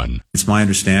It's my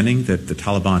understanding that the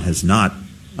Taliban has not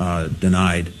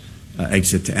denied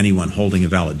exit to anyone holding a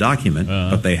valid document,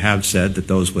 but they have said that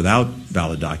those without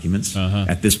valid documents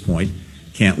at this point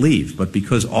can't leave. But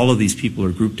because all of these people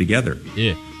are grouped together,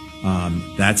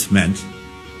 that's meant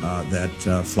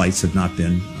that flights have not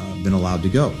been allowed to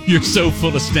go. You're so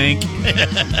full of stink.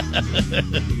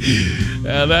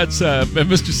 That's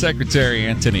Mr. Secretary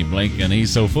Antony Blinken.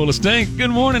 He's so full of stink.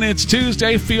 Good morning. It's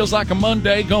Tuesday. Feels like a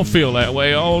Monday. Gonna feel that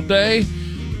way all day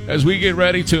as we get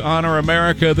ready to honor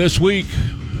America this week.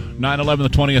 9/11, the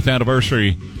 20th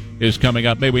anniversary is coming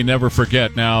up. May we never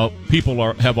forget. Now,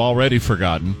 people have already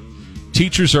forgotten.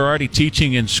 Teachers are already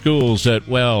teaching in schools that,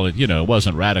 well, it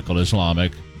wasn't radical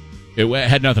Islamic. It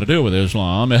had nothing to do with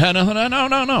Islam. It had nothing.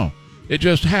 No. It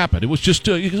just happened. It was just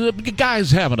a guy's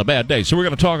having a bad day. So we're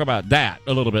going to talk about that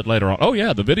a little bit later on. Oh,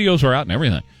 yeah, the videos are out and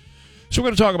everything. So we're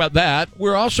going to talk about that.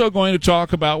 We're also going to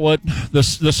talk about what the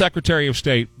Secretary of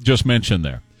State just mentioned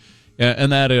there.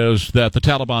 And that is that the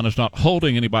Taliban is not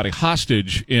holding anybody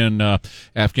hostage in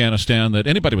Afghanistan, that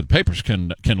anybody with papers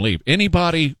can leave.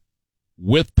 Anybody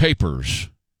with papers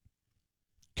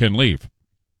can leave.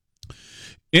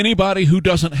 Anybody who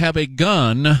doesn't have a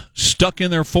gun stuck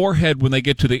in their forehead when they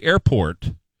get to the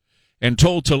airport and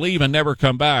told to leave and never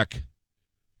come back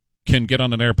can get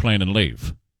on an airplane and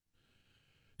leave.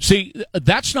 See,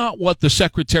 that's not what the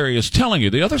Secretary is telling you.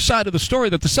 The other side of the story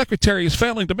that the Secretary is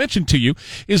failing to mention to you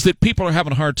is that people are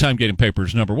having a hard time getting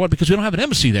papers, number one, because we don't have an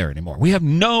embassy there anymore. We have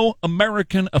no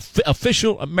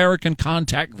official American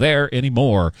contact there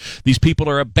anymore. These people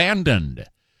are abandoned.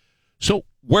 So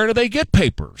where do they get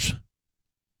papers?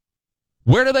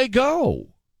 Where do they go?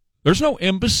 There's no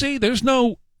embassy. There's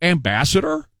no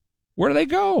ambassador. Where do they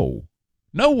go?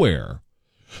 Nowhere.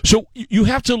 So you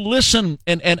have to listen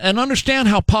and understand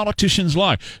how politicians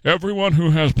lie. Everyone who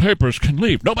has papers can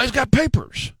leave. Nobody's got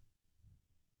papers.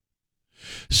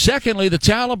 Secondly, the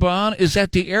Taliban is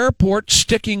at the airport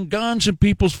sticking guns in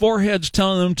people's foreheads,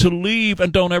 telling them to leave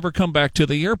and don't ever come back to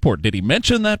the airport. Did he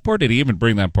mention that part? Did he even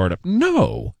bring that part up?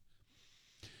 No.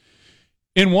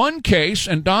 In one case,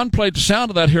 and Don played the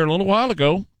sound of that here a little while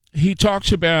ago, he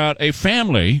talks about a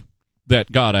family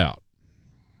that got out.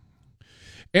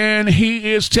 And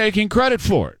he is taking credit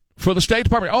for it, for the State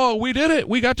Department. Oh, we did it.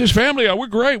 We got this family out. We're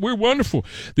great. We're wonderful.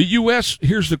 The U.S.,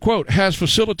 here's the quote, has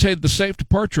facilitated the safe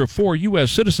departure of 4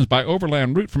 U.S. citizens by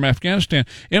overland route from Afghanistan.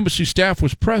 Embassy staff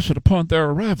was present upon their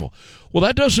arrival. Well,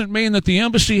 that doesn't mean that the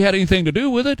embassy had anything to do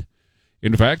with it.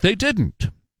 In fact, they didn't.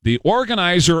 The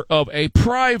organizer of a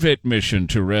private mission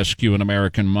to rescue an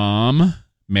American mom,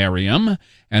 Miriam,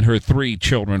 and her 3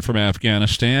 children from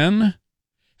Afghanistan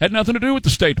had nothing to do with the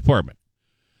State Department.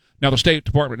 Now, the State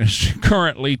Department is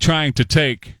currently trying to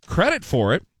take credit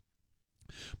for it,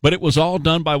 but it was all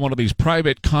done by one of these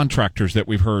private contractors that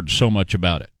we've heard so much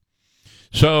about it.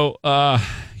 So,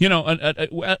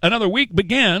 another week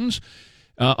begins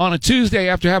on a Tuesday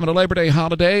after having a Labor Day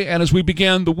holiday, and as we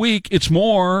begin the week, it's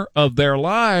more of their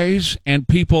lies, and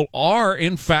people are,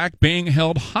 in fact, being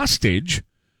held hostage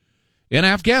in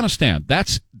Afghanistan.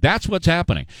 That's what's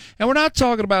happening. And we're not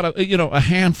talking about a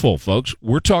handful, folks.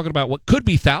 We're talking about what could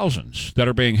be thousands that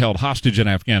are being held hostage in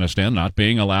Afghanistan, not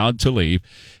being allowed to leave,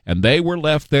 and they were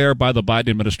left there by the Biden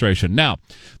administration. Now,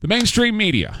 the mainstream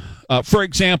media, for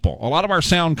example, a lot of our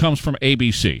sound comes from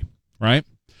ABC, right?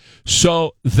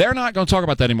 So they're not going to talk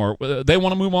about that anymore. They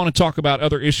want to move on and talk about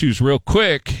other issues real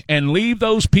quick and leave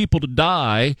those people to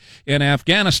die in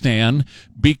Afghanistan,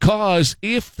 because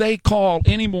if they call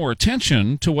any more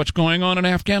attention to what's going on in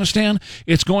Afghanistan,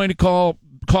 it's going to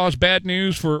cause bad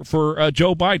news for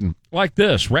Joe Biden. Like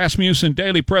this, Rasmussen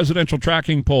Daily Presidential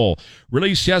Tracking Poll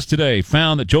released yesterday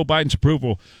found that Joe Biden's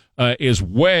approval is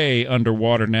way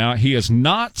underwater now. He has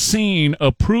not seen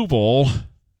approval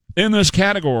in this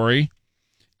category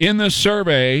in this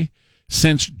survey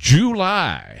since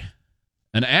July.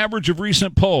 An average of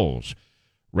recent polls: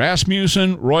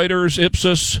 Rasmussen, Reuters,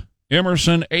 Ipsos,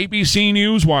 Emerson, ABC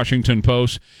News, Washington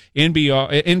Post,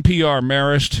 NPR,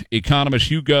 Marist, Economist,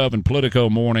 YouGov, and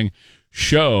Politico Morning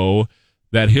show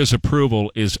that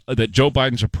that Joe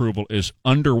Biden's approval is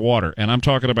underwater. And I'm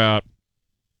talking about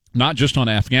not just on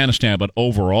Afghanistan, but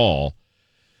overall.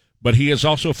 But he is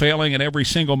also failing in every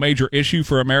single major issue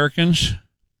for Americans.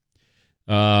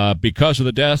 Because of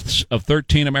the deaths of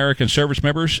 13 American service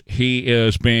members, he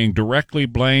is being directly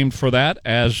blamed for that,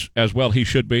 as well he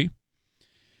should be.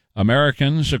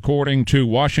 Americans, according to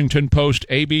Washington Post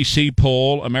ABC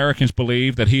poll, Americans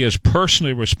believe that he is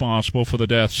personally responsible for the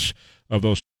deaths of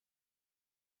those.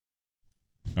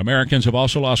 Americans have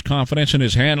also lost confidence in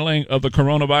his handling of the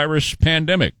coronavirus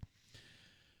pandemic.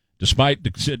 Despite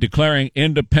declaring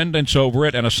independence over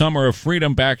it and a summer of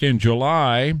freedom back in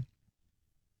July,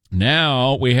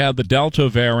 now we have the Delta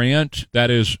variant that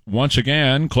is once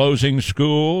again closing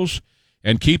schools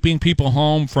and keeping people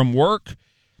home from work,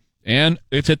 and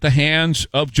it's at the hands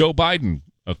of Joe Biden,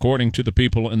 according to the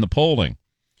people in the polling.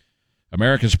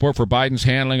 American support for Biden's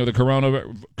handling of the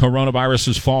coronavirus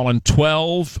has fallen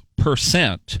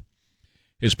 12%.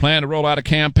 His plan to roll out a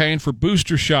campaign for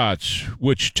booster shots,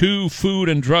 which two food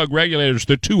and drug regulators,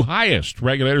 the two highest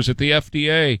regulators at the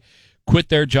FDA, quit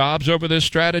their jobs over this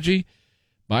strategy.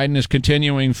 Biden is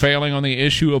continuing failing on the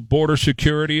issue of border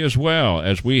security as well,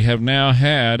 as we have now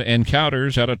had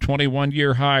encounters at a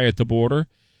 21-year high at the border.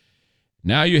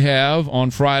 Now you have,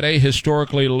 on Friday,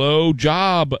 historically low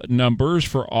job numbers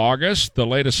for August, the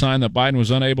latest sign that Biden was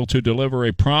unable to deliver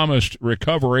a promised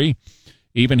recovery.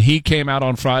 Even he came out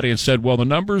on Friday and said, well, the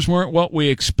numbers weren't what we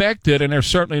expected, and they're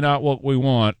certainly not what we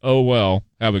want. Oh, well,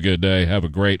 have a good day. Have a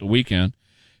great weekend.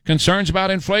 Concerns about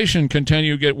inflation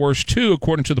continue to get worse, too.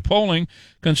 According to the polling,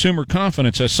 consumer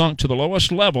confidence has sunk to the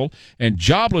lowest level, and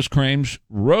jobless claims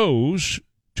rose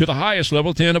to the highest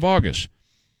level at the end of August.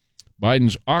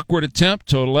 Biden's awkward attempt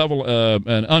to level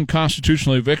an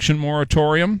unconstitutional eviction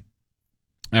moratorium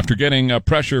after getting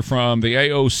pressure from the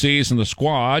AOCs and the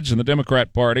squads and the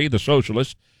Democrat Party, the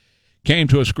socialists, came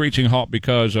to a screeching halt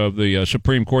because of the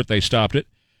Supreme Court. They stopped it,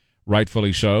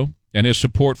 rightfully so. And his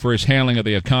support for his handling of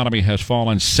the economy has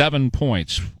fallen 7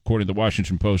 points, according to the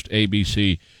Washington Post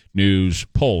ABC News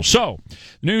poll. So,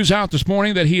 news out this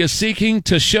morning that he is seeking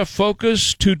to shift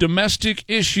focus to domestic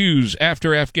issues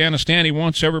after Afghanistan. He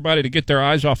wants everybody to get their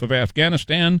eyes off of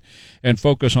Afghanistan and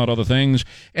focus on other things.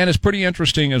 And it's pretty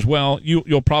interesting as well.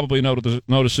 You'll probably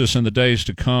notice this in the days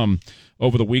to come.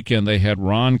 Over the weekend, they had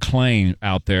Ron Klain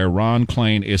out there. Ron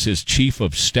Klain is his chief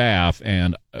of staff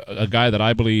and a guy that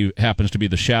I believe happens to be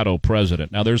the shadow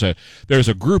president. Now, there's a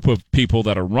group of people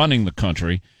that are running the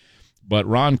country, but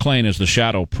Ron Klain is the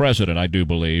shadow president, I do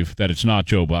believe, that it's not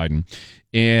Joe Biden.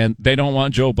 And they don't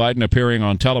want Joe Biden appearing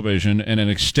on television in an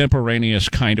extemporaneous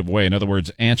kind of way. In other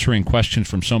words, answering questions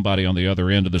from somebody on the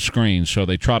other end of the screen. So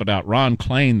they trotted out Ron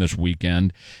Klain this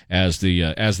weekend as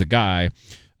the guy.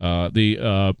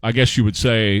 I guess you would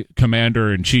say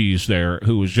commander-in-chief there,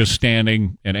 who was just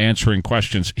standing and answering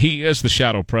questions. He is the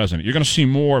shadow president. You're going to see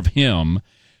more of him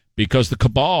because the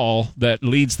cabal that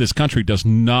leads this country does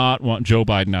not want Joe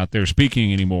Biden out there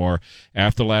speaking anymore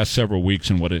after the last several weeks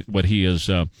and what he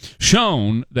has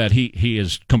shown that he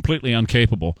is completely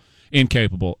incapable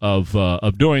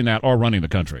of doing that or running the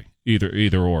country,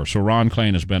 either or. So Ron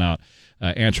Klain has been out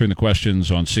answering the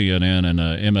questions on CNN and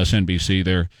MSNBC.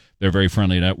 They're very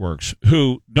friendly networks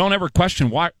who don't ever question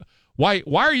why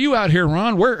are you out here,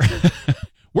 Ron?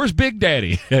 Where's Big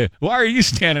Daddy? Why are you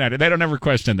standing out here? They don't ever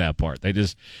question that part. They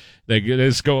just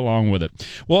go along with it.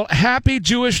 Well, happy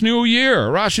Jewish New Year,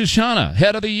 Rosh Hashanah,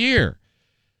 head of the year.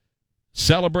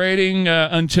 Celebrating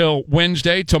until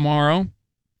Wednesday, tomorrow.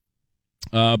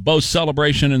 Both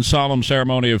celebration and solemn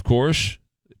ceremony, of course.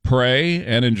 Pray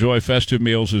and enjoy festive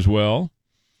meals as well.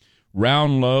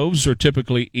 Round loaves are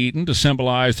typically eaten to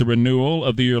symbolize the renewal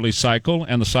of the yearly cycle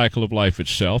and the cycle of life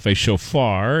itself. A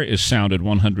shofar is sounded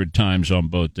 100 times on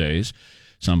both days.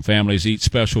 Some families eat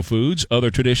special foods. Other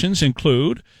traditions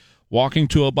include walking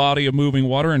to a body of moving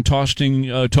water and tossing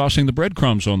the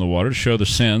breadcrumbs on the water to show the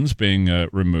sins being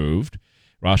removed.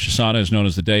 Rosh Hashanah is known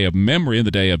as the Day of Memory and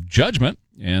the Day of Judgment,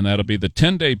 and that'll be the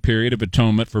 10-day period of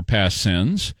atonement for past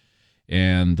sins.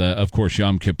 And, of course,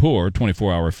 Yom Kippur,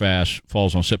 24-hour fast,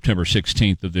 falls on September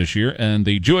 16th of this year. And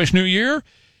the Jewish New Year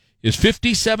is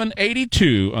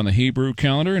 5782 on the Hebrew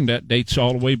calendar, and that dates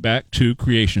all the way back to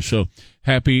creation. So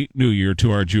happy New Year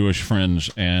to our Jewish friends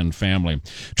and family.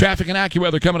 Traffic and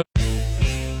AccuWeather coming up.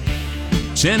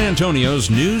 San Antonio's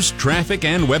news, traffic,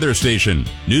 and weather station.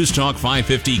 News Talk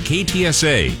 550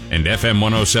 KTSA and FM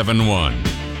 107.1.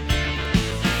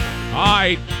 All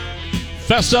right.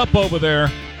 Fess up over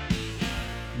there.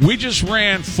 We just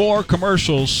ran 4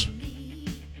 commercials,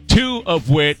 2 of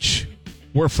which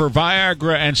were for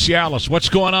Viagra and Cialis. What's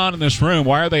going on in this room?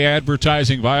 Why are they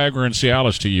advertising Viagra and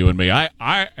Cialis to you and me?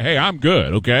 Hey, I'm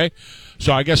good, okay?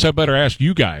 So I guess I better ask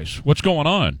you guys, what's going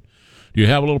on? Do you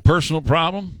have a little personal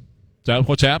problem? Is that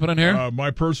what's happening here?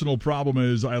 My personal problem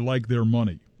is I like their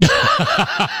money.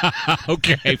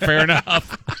 Okay, fair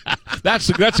enough. That's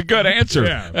a good answer.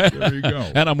 Yeah, there you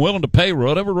go. And I'm willing to pay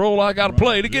whatever role I got to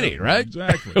play to get it, right?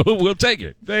 Exactly. We'll take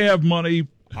it. They have money.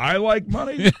 I like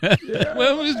money. Yeah.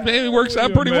 Well, it works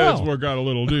out pretty well. Let's work out a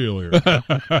little deal here.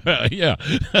 Yeah.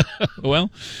 Well,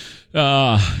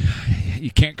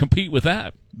 you can't compete with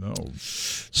that. No.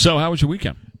 So how was your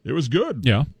weekend? It was good.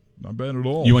 Yeah. Not bad at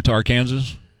all. You went to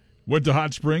Arkansas? Went to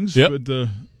Hot Springs. Yep. But,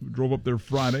 drove up there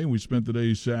Friday. We spent the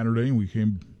day Saturday, and we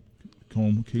came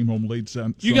home late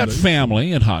Sunday. You got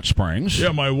family in Hot Springs.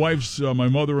 Yeah, my wife's my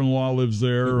mother-in-law lives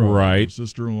there. Right.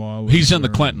 Sister-in-law lives He's in the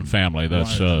there. Clinton family.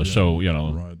 That's Right, so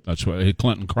right. that's what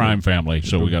Clinton crime family.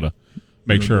 So we got to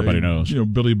make sure everybody knows.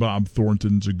 Billy Bob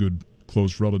Thornton's a good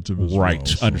close relative as well. Right.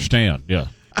 So. Understand? Yeah,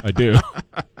 I do.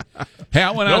 Hey,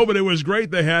 I went out. No, but it was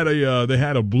great. They had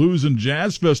a blues and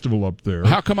jazz festival up there.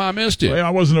 How come I missed it? I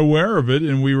wasn't aware of it,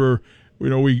 and we were.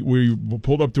 We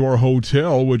pulled up to our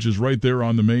hotel, which is right there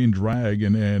on the main drag,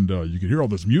 and you could hear all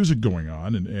this music going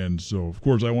on, and so of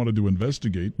course I wanted to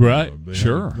investigate. Right, They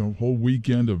sure. had a whole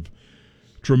weekend of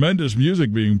tremendous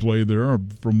music being played there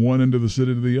from one end of the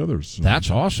city to the other. So,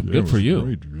 That's awesome. yeah, Good it for was you.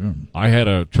 Great, yeah. I had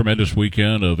a tremendous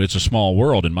weekend of "It's a Small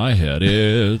World" in my head.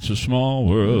 It's a small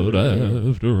world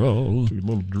after all. Took a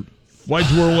little flight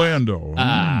to Orlando.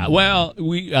 Well,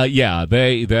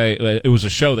 it was a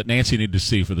show that Nancy needed to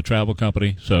see for the travel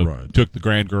company, so Right. took the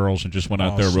grand girls and just went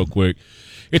out there Awesome. real quick.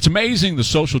 It's amazing the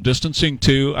social distancing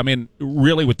too. I mean,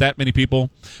 really with that many people.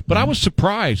 But I was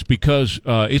surprised because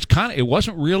it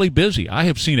wasn't really busy. I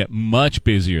have seen it much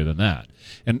busier than that.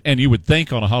 And you would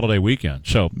think on a holiday weekend.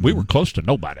 So we were close to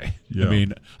nobody. Yeah. I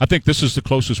mean, I think this is the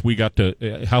closest we got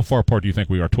to. How far apart do you think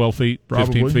we are? 12 feet, 15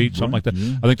 Probably, feet, something right, like that.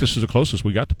 yeah. I think this is the closest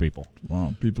we got to people.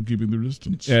 Wow, people keeping their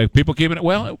distance. People keeping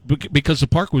it because the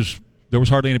park there was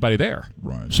hardly anybody there.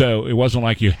 Right. So it wasn't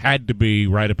like you had to be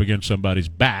right up against somebody's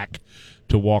back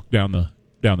to walk down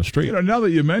the street. Now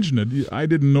that you mention it, I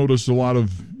didn't notice a lot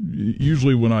of.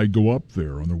 Usually, when I go up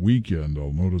there on the weekend,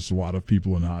 I'll notice a lot of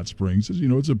people in Hot Springs.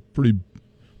 It's a pretty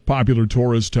popular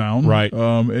tourist town, Right.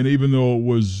 And even though it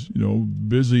was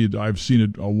busy, I've seen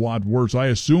it a lot worse. I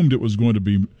assumed it was going to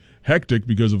be hectic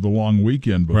because of the long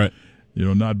weekend, but Right.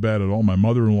 Not bad at all. My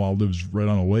mother-in-law lives right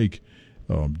on a lake.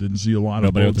 Didn't see a lot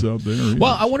of boats out there. Either.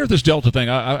 Well, I wonder if this Delta thing,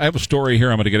 I have a story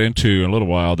here I'm going to get into in a little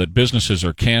while that businesses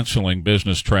are canceling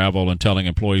business travel and telling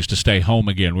employees to stay home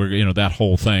again. We're, that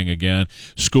whole thing again.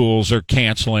 Schools are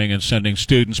canceling and sending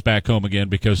students back home again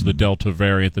because of the Delta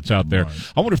variant that's out there.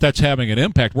 Right. I wonder if that's having an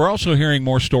impact. We're also hearing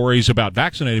more stories about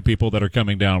vaccinated people that are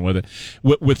coming down with it,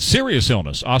 with serious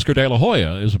illness. Oscar De La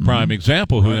Hoya is a prime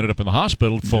example who ended up in the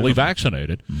hospital fully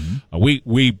vaccinated.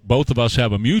 We both of us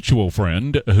have a mutual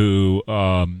friend who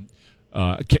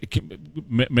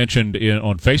mentioned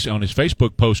on his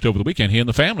Facebook post over the weekend, he and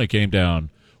the family came down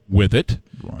with it,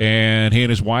 and he and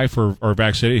his wife are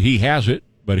vaccinated. He has it,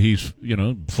 but he's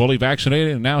fully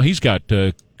vaccinated, and now he's got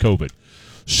COVID.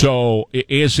 So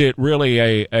is it really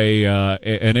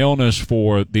an illness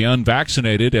for the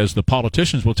unvaccinated, as the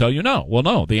politicians will tell you? No. Well,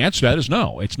 no. The answer to that is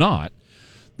no. It's not.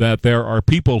 That there are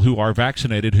people who are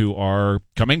vaccinated who are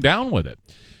coming down with it.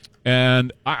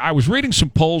 And I was reading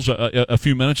some polls a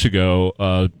few minutes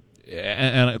ago,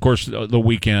 and of course, the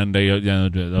weekend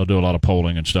they'll do a lot of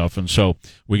polling and stuff, and so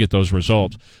we get those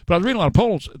results. But I was reading a lot of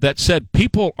polls that said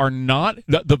people are not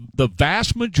the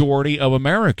vast majority of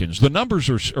Americans. The numbers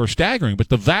are staggering, but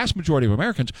the vast majority of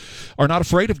Americans are not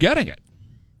afraid of getting it.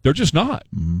 They're just not.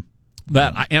 Mm-hmm.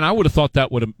 And I would have thought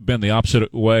that would have been the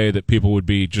opposite way, that people would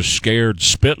be just scared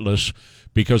spitless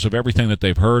because of everything that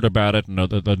they've heard about it and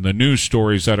the news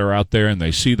stories that are out there, and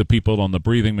they see the people on the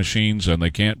breathing machines and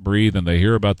they can't breathe, and they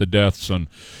hear about the deaths and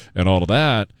all of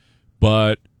that.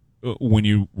 But when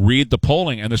you read the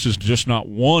polling, and this is just not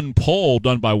one poll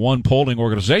done by one polling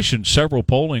organization, several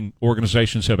polling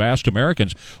organizations have asked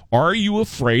Americans, are you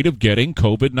afraid of getting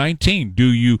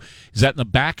COVID-19? Is that in the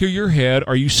back of your head?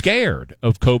 Are you scared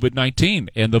of COVID-19?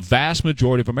 And the vast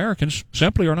majority of Americans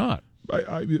simply are not.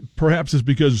 Perhaps it's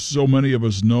because so many of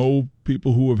us know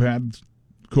people who have had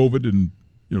COVID and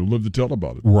live to tell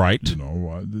about it. Right.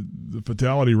 The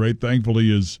fatality rate,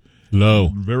 thankfully, is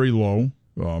low, very low,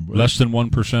 less than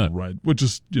 1%. Right, which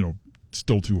is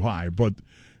still too high. But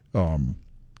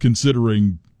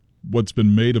considering what's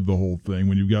been made of the whole thing,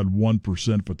 when you've got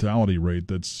 1% fatality rate,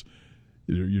 that's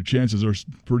your chances are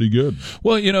pretty good.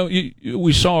 Well,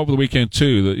 we saw over the weekend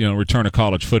too that return of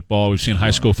college football. We've seen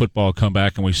high school football come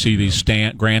back, and we see these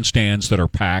grandstands that are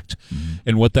packed. Mm-hmm.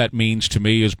 And what that means to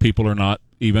me is people are not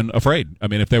even afraid. I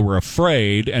mean, if they were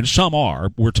afraid, and some are,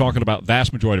 we're talking about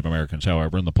vast majority of Americans,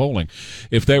 however, in the polling,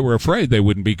 if they were afraid, they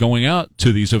wouldn't be going out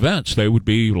to these events. They would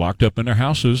be locked up in their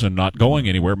houses and not going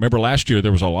anywhere. Remember last year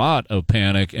there was a lot of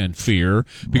panic and fear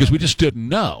because we just didn't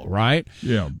know, right?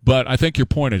 Yeah. But I think your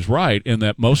point is right in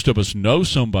that most of us know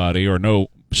somebody or know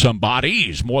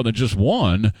somebodies, more than just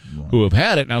one, who have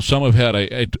had it. Now, some have had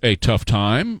a tough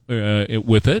time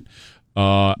with it.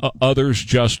 Others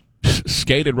just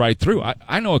skated right through.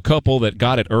 I know a couple that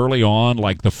got it early on,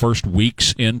 like the first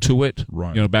weeks into it,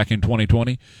 back in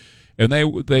 2020,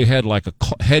 and they had like a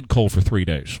head cold for 3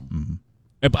 days. Mm-hmm.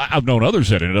 And I've known others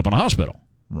that ended up in a hospital,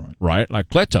 right? Like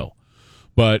Cleto.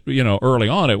 But, early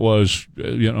on it was,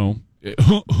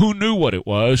 who knew what it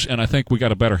was, and I think we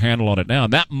got a better handle on it now.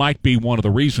 And that might be one of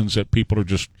the reasons that people are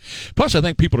just – plus I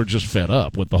think people are just fed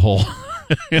up with the whole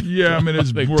 – Yeah, I mean,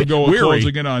 we're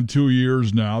closing in on 2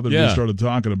 years now that we started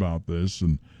talking about this,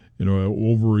 and,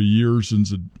 over a year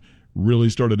since it really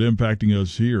started impacting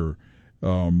us here.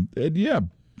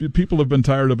 People have been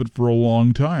tired of it for a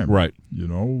long time. Right.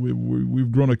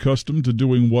 We've grown accustomed to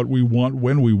doing what we want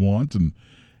when we want, and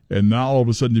now all of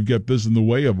a sudden you've got this in the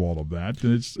way of all of that.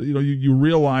 And it's you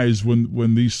realize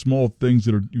when these small things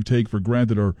that you take for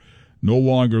granted are no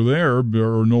longer there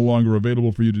or no longer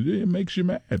available for you to do, it makes you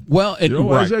mad. Well,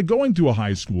 is that going to a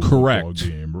high school football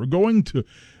game or going to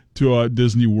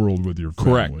Disney World with your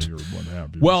family or what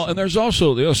have you. Well, and there's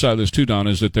also the other side of this too, Don,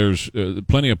 is that there's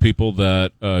plenty of people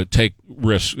that take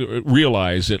risks,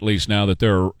 realize at least now that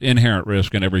there are inherent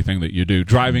risk in everything that you do.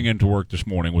 Driving into work this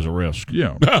morning was a risk.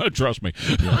 Yeah. Trust me.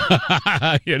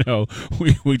 Yeah.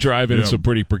 We drive in some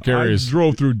pretty precarious. I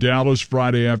drove through Dallas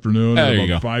Friday afternoon at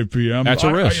about 5 p.m. That's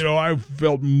a risk. I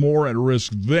felt more at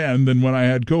risk then than when I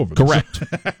had COVID.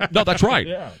 Correct. No, that's right.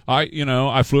 Yeah.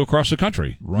 I flew across the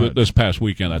country this past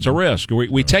weekend. That's a risk.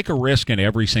 We take a risk in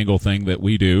every single thing that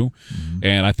we do,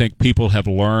 and I think people have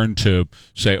learned to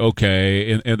say,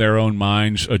 okay, in their own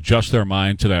minds, adjust their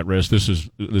mind to that risk. This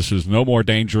is no more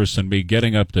dangerous than me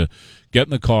getting up to get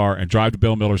in the car and drive to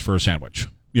Bill Miller's for a sandwich,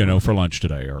 for lunch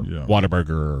today, or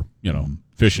Whataburger, or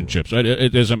fish and chips.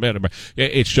 It doesn't matter.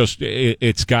 It's just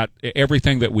it's got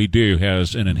everything that we do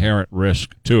has an inherent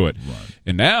risk to it,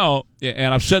 and now,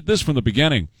 and I've said this from the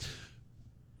beginning,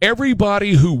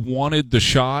 everybody who wanted the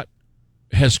shot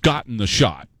has gotten the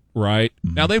shot, right?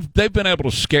 Mm-hmm. Now they've been able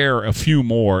to scare a few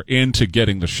more into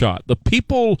getting the shot. The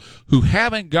people who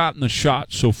haven't gotten the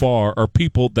shot so far are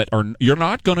people that you're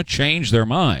not going to change their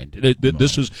mind.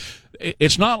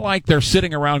 It's not like they're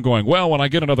sitting around going, well, when I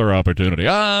get another opportunity,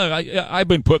 I've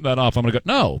been putting that off. I'm going to go.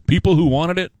 No, people who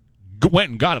wanted it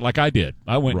went and got it, like I did.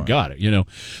 I went and got it.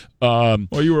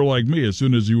 Well, you were like me. As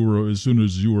soon as you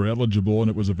were eligible and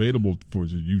it was available for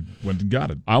you, you went and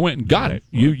got it. I went and got it.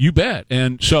 You bet.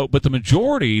 And so, but the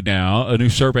majority now, a new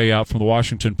survey out from the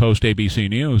Washington Post, ABC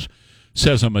News,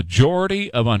 says a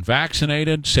majority of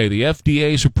unvaccinated say the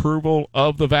FDA's approval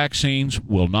of the vaccines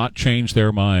will not change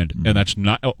their mind, and that's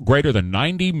not greater than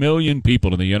 90 million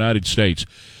people in the United States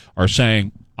are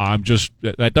saying,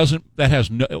 it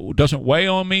doesn't weigh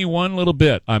on me one little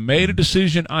bit. I made a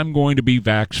decision. I'm going to be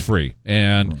vax free,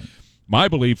 and my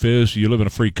belief is, you live in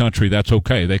a free country. That's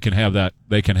okay. They can have that.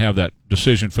 They can have that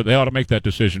decision they ought to make that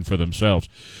decision for themselves.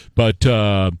 But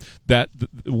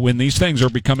when these things are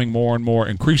becoming more and more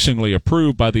increasingly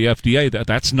approved by the FDA,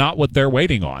 that's not what they're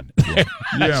waiting on.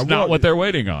 That's not what they're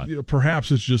waiting on. Perhaps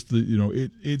it's just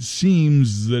that it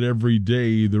seems that every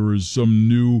day there is some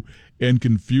new and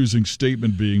confusing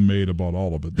statement being made about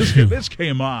all of it. This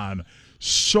came on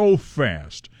so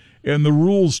fast, and the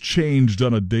rules changed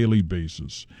on a daily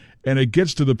basis. And it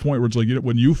gets to the point where it's like,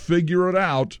 when you figure it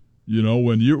out,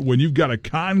 when you've got a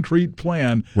concrete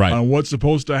plan on what's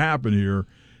supposed to happen here,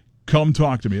 come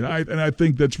talk to me. And I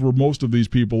think that's where most of these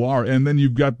people are. And then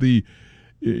you've got the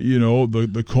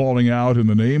calling out and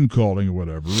the name calling or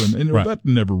whatever, and that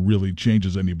never really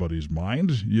changes anybody's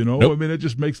mind. Nope. I mean, it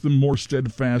just makes them more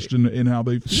steadfast in how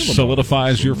they feel.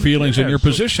 Solidifies your feelings and your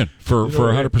position for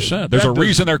 100%. There's a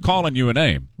reason they're calling you a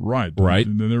name, right?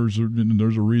 And then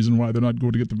there's a reason why they're not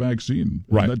going to get the vaccine.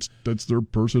 Right. And that's their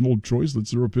personal choice.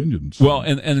 That's their opinion. So. Well,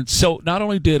 and so not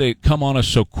only did it come on us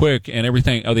so quick, and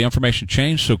everything, the information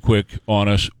changed so quick on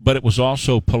us, but it was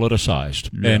also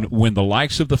politicized. Yeah. And when the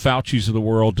likes of the Faucis of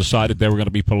the world decided they were going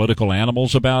to be political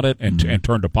animals about it and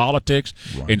turn to politics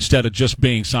instead of just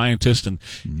being scientists and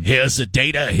here's the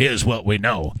data, here's what we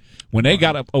know. When they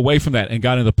got away from that and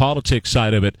got into the politics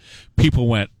side of it, people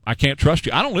went, I can't trust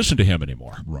you. I don't listen to him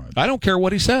anymore. Right. I don't care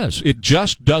what he says. It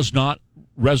just does not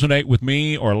resonate with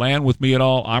me or land with me at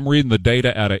all. I'm reading the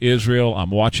data out of Israel.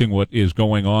 I'm watching what is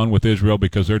going on with Israel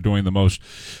because they're doing the most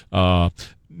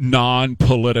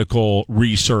non-political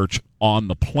research on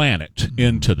the planet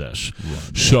into this.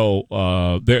 Right. So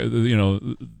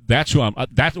that's who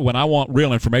that's when I want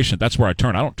real information. That's where I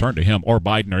turn. I don't turn to him or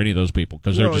Biden or any of those people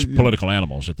because they're just political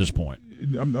animals at this point.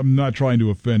 I'm not trying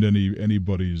to offend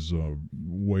anybody's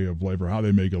way of life or how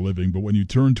they make a living, but when you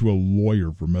turn to a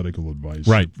lawyer for medical advice,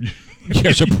 right,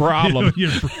 there's a problem.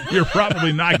 You're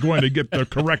probably not going to get the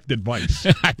correct advice.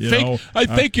 I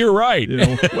think you're right.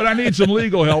 When I need some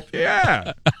legal help,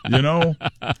 when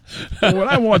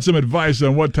I want some advice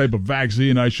on what type of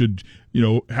vaccine I should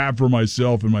have for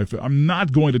myself and my family. I'm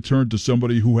not going to turn to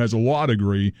somebody who has a law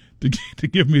degree to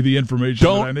give me the information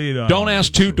that I need. Don't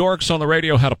ask two dorks on the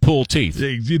radio how to pull teeth.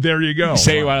 There you go.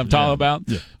 See what I'm talking about?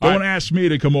 Yeah. Don't ask me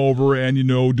to come over and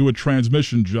do a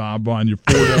transmission job on your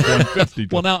Ford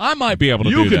F-150. Well, now I might be able to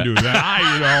do that. You can do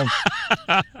that.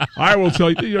 I will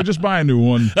tell you. Just buy a new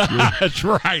one. That's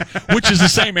right. Which is the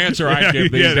same answer I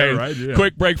give these days. Right, yeah.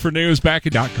 Quick break for news. Back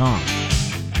at .com.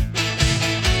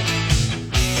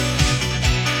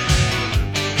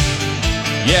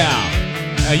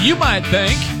 Yeah, you might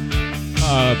think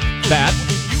that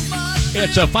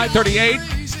it's a 5:38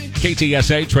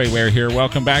 KTSA. Trey Ware here.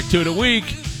 Welcome back to the week.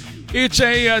 It's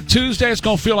a Tuesday. It's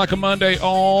going to feel like a Monday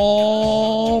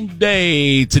all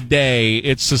day today.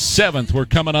 It's the 7th. We're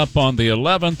coming up on the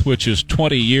 11th, which is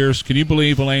 20 years. Can you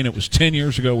believe, Elaine, it was 10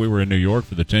 years ago we were in New York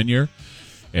for the 10-year,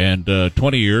 and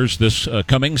 20 years this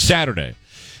coming Saturday.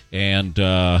 And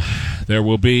there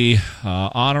will be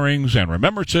honorings and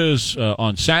remembrances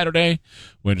on Saturday.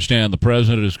 We understand the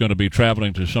president is going to be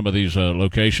traveling to some of these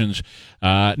locations.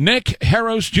 Nick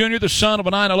Harros Jr., the son of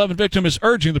a 9/11 victim, is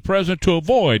urging the president to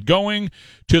avoid going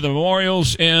to the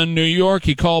memorials in New York.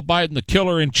 He called Biden the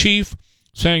killer in chief,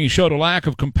 saying he showed a lack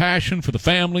of compassion for the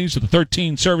families of the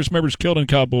 13 service members killed in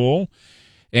Kabul.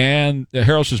 And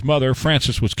Harrell's mother,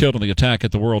 Frances, was killed in the attack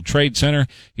at the World Trade Center.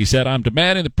 He said, I'm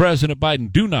demanding that President Biden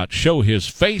do not show his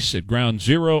face at Ground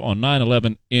Zero on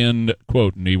 9/11, end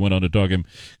quote. And he went on to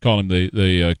call him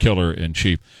the killer in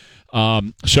chief.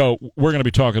 So we're going to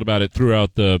be talking about it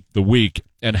throughout the week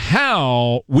and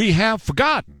how we have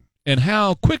forgotten and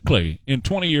how quickly in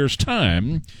 20 years'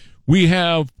 time we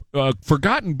have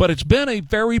forgotten. But it's been a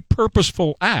very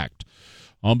purposeful act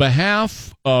on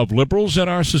behalf of liberals in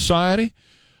our society,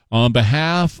 on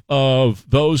behalf of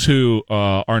those who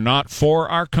are not for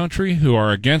our country, who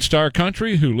are against our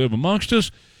country, who live amongst us,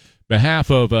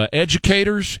 behalf of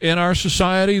educators in our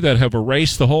society that have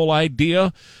erased the whole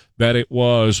idea that it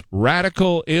was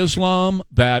radical Islam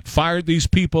that fired these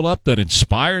people up, that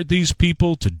inspired these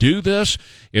people to do this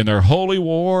in their holy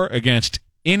war against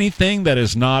anything that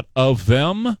is not of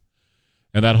them.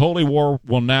 And that holy war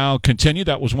will now continue.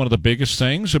 That was one of the biggest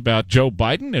things about Joe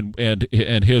Biden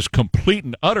and his complete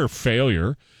and utter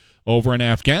failure over in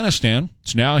Afghanistan.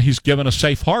 So now he's given a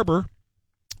safe harbor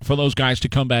for those guys to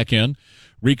come back in,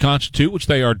 reconstitute, which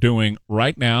they are doing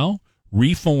right now,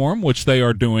 reform, which they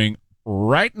are doing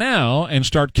right now, and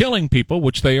start killing people,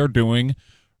 which they are doing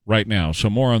right now. So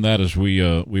more on that as we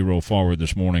roll forward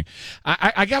this morning.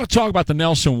 I got to talk about the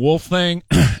Nelson Wolff thing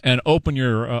and open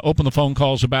the phone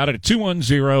calls about it at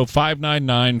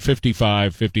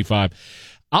 210-599-5555.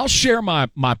 I'll share my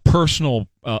personal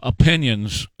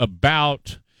opinions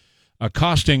about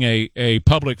accosting a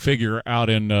public figure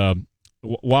out in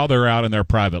while they're out in their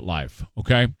private life,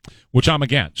 okay? Which I'm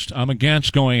against. I'm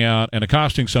against going out and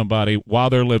accosting somebody while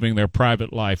they're living their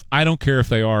private life. I don't care if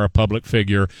they are a public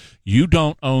figure. You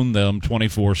don't own them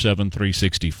 24/7,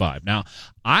 365. Now,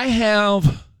 I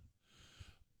have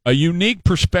a unique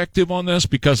perspective on this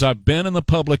because I've been in the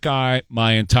public eye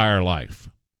my entire life.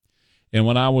 And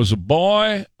when I was a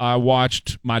boy, I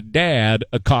watched my dad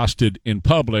accosted in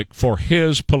public for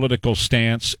his political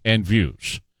stance and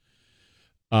views.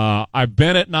 I've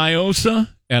been at Nyosa,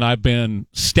 and I've been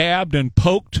stabbed and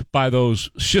poked by those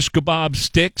shish kebab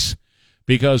sticks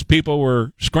because people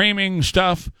were screaming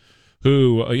stuff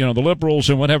who, the liberals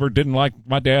and whatever didn't like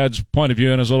my dad's point of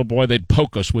view, and as a little boy, they'd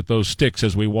poke us with those sticks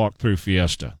as we walked through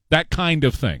Fiesta. That kind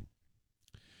of thing.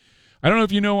 I don't know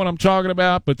if you know what I'm talking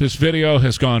about, but this video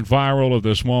has gone viral of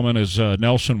this woman as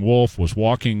Nelson Wolff was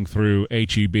walking through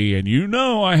HEB, and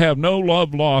I have no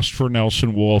love lost for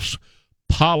Nelson Wolff's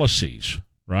policies.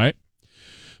 Right?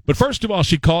 But first of all,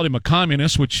 she called him a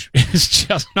communist, which is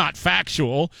just not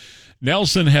factual.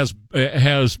 Nelson has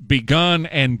begun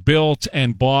and built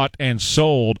and bought and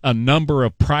sold a number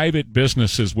of private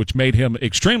businesses, which made him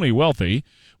extremely wealthy,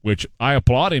 which I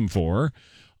applaud him for.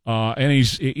 And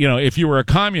he's, if you were a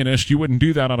communist, you wouldn't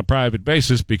do that on a private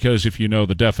basis because if you know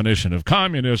the definition of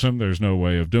communism, there's no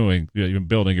way of building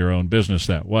your own business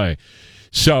that way.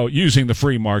 So using the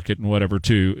free market and whatever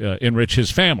to enrich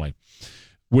his family.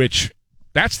 Which,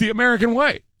 that's the American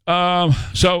way. So,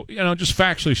 just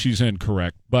factually she's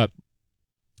incorrect. But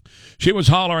she was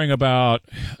hollering about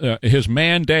his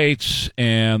mandates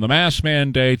and the mask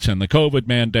mandates and the COVID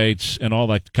mandates and all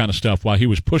that kind of stuff while he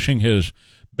was pushing his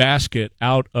basket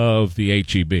out of the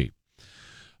HEB.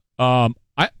 I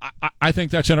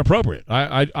think that's inappropriate.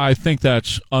 I think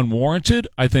that's unwarranted.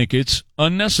 I think it's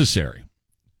unnecessary.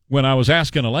 When I was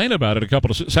asking Elaine about it a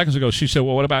couple of seconds ago, she said,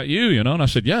 well, what about you? And I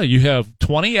said, yeah, you have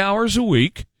 20 hours a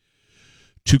week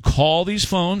to call these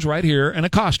phones right here and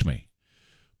accost me.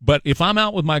 But if I'm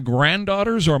out with my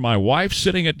granddaughters or my wife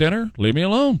sitting at dinner, leave me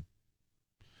alone.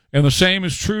 And the same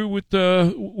is true with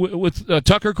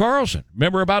Tucker Carlson.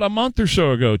 Remember about a month or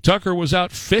so ago, Tucker was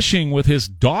out fishing with his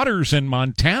daughters in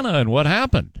Montana, and what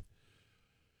happened?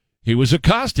 He was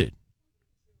accosted.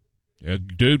 A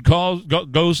dude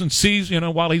goes and sees,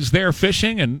 while he's there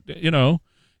fishing and,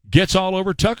 gets all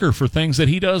over Tucker for things that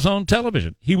he does on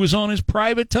television. He was on his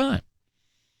private time.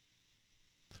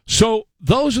 So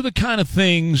those are the kind of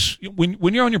things,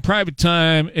 when you're on your private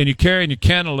time and you're carrying your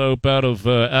cantaloupe out of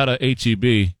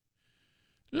HEB,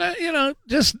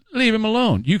 just leave him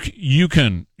alone. You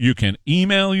can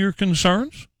email your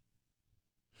concerns.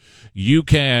 You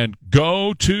can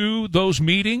go to those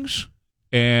meetings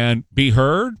and be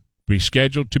heard, be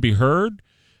scheduled to be heard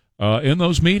in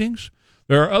those meetings.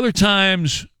 There are other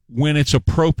times when it's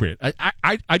appropriate.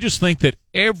 I just think that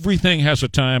everything has a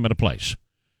time and a place.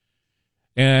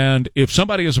 And if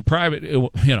somebody is a private,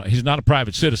 he's not a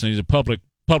private citizen, he's a public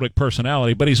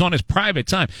personality, but he's on his private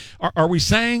time. Are we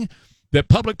saying that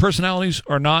public personalities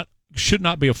should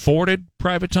not be afforded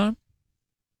private time?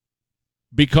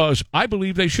 Because I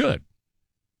believe they should.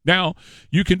 Now,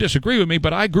 you can disagree with me,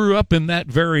 but I grew up in that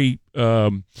very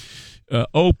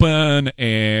open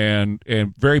and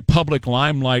very public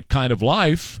limelight kind of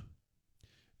life.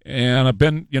 And I've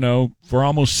been, for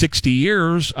almost 60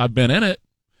 years, I've been in it.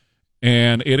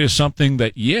 And it is something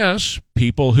that, yes,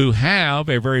 people who have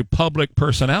a very public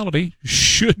personality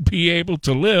should be able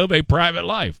to live a private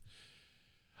life.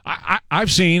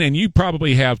 I've seen, and you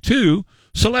probably have too,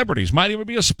 celebrities, might even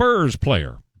be a Spurs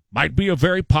player, might be a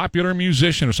very popular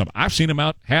musician or something. I've seen them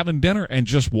out having dinner and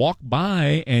just walked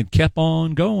by and kept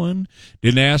on going,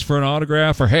 didn't ask for an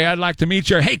autograph or, hey, I'd like to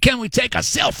meet you, or, hey, can we take a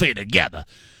selfie together?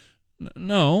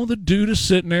 No, the dude is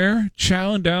sitting there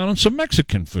chowing down on some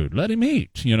Mexican food. Let him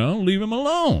eat, leave him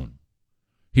alone.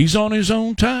 He's on his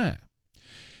own time.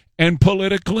 And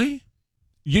politically,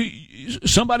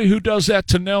 somebody who does that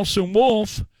to Nelson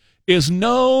Wolff is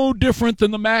no different than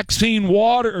the Maxine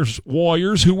Waters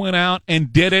warriors who went out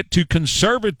and did it to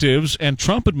conservatives and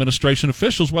Trump administration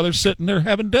officials while they're sitting there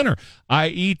having dinner,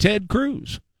 i.e. Ted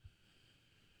Cruz.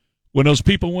 When those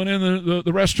people went in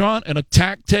the restaurant and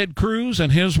attacked Ted Cruz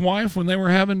and his wife when they were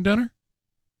having dinner,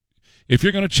 if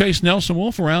you're going to chase Nelson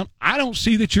Wolff around, I don't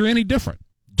see that you're any different.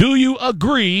 Do you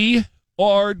agree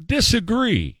or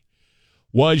disagree?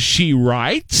 Was she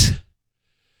right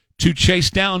to chase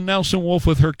down Nelson Wolff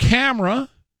with her camera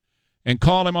and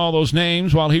call him all those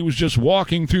names while he was just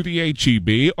walking through the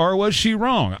HEB, or was she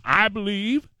wrong? I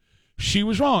believe she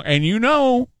was wrong. And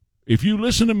if you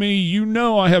listen to me,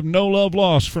 I have no love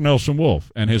lost for Nelson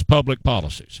Wolff and his public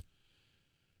policies.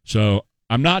 So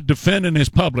I'm not defending his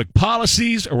public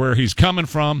policies or where he's coming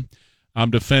from.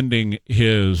 I'm defending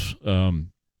his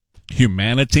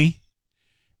humanity,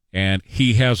 and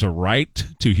he has a right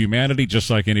to humanity just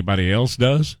like anybody else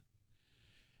does.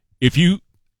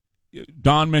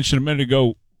 Don mentioned a minute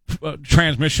ago,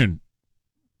 transmission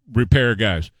repair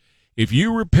guys. If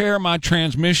you repair my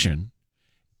transmission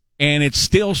and it's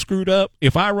still screwed up,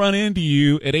 if I run into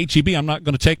you at HEB, I'm not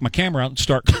going to take my camera out and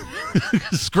start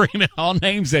screaming all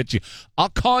names at you. I'll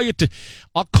call you to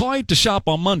shop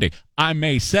on Monday. I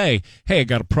may say, hey, I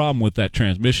got a problem with that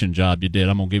transmission job you did.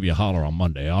 I'm going to give you a holler on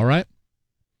Monday, all right?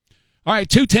 All right,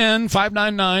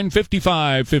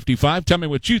 210-599-5555. Tell me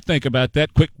what you think about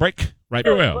that. Quick break. Right.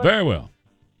 Very well.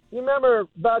 You remember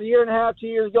about a year and a half, 2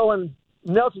 years ago when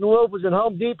Nelson Wolff was in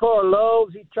Home Depot or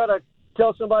Lowe's, he tried to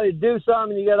tell somebody to do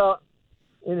something, and you got out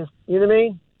in his, you know what I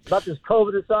mean? About this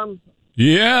COVID or something?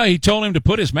 Yeah, he told him to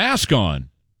put his mask on.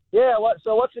 Yeah,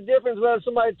 so what's the difference whether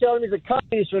somebody telling him he's a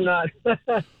communist or not?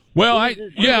 Well,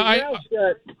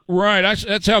 right.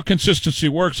 That's how consistency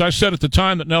works. I said at the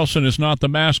time that Nelson is not the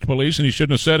mask police, and he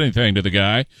shouldn't have said anything to the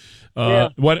guy.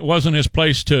 It wasn't his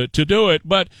place to do it.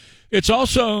 But it's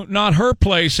also not her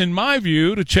place, in my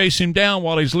view, to chase him down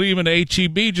while he's leaving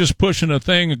HEB, just pushing a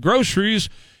thing of groceries,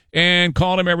 and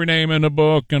called him every name in the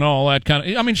book and all that kind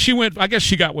of. I mean, I guess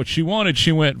she got what she wanted.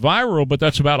 She went viral, but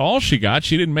that's about all she got.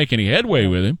 She didn't make any headway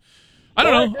with him. I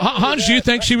don't know. Hans, do you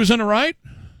think she was in the right?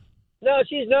 No,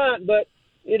 she's not. But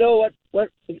you know what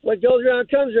goes around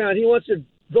comes around. He wants to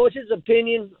voice his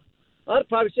opinion. I'd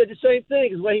probably said the same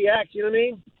thing as the way he acts. You know what I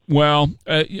mean? Well,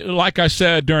 like I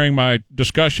said during my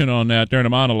discussion on that, during the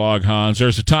monologue, Hans,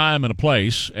 there's a time and a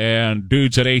place, and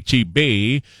dudes at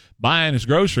HEB buying his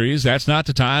groceries, that's not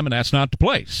the time and that's not the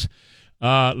place.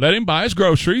 Let him buy his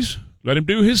groceries. Let him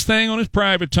do his thing on his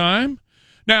private time.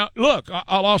 Now, look,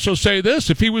 I'll also say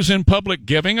this. If he was in public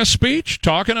giving a speech,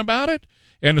 talking about it,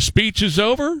 and the speech is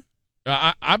over,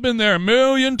 I've been there a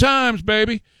million times,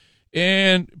 baby.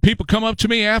 And people come up to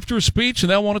me after a speech and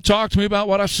they'll want to talk to me about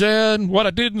what I said, what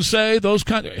I didn't say, those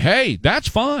kind of, hey, that's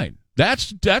fine.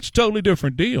 That's totally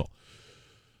different deal.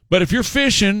 But if you're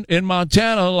fishing in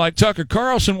Montana like Tucker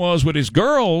Carlson was with his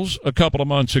girls a couple of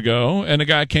months ago, and the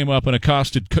guy came up and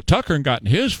accosted Tucker and got in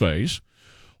his face,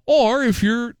 or if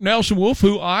you're Nelson Wolff,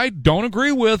 who I don't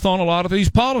agree with on a lot of these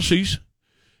policies,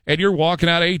 and you're walking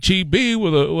out of H-E-B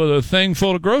with a thing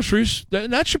full of groceries,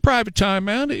 that's your private time,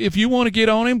 man. If you want to get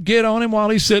on him while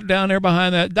he's sitting down there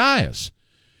behind that dais.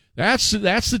 That's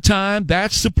the time.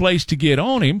 That's the place to get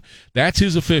on him. That's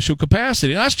his official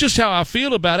capacity. And that's just how I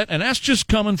feel about it. And that's just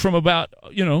coming from about,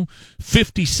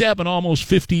 57, almost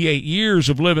 58 years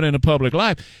of living in a public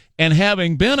life and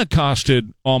having been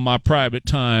accosted on my private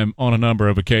time on a number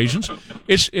of occasions.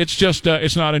 It's just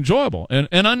it's not enjoyable and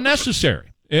unnecessary.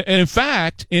 And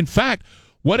in fact,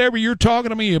 whatever you're talking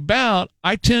to me about,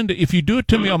 I tend to, if you do it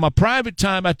to me on my private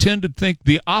time, I tend to think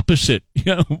the opposite.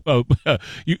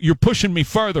 You're pushing me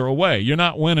further away. You're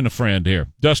not winning a friend here.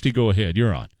 Dusty, go ahead.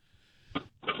 You're on.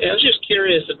 Yeah, I was just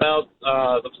curious about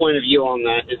the point of view on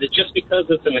that. Is it just because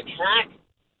it's an attack,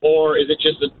 or is it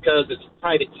just because it's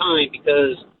private time?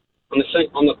 Because on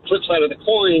the flip side of the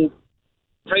coin,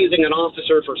 praising an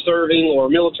officer for serving or a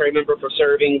military member for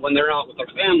serving when they're out with their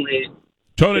family,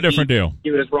 totally different deal.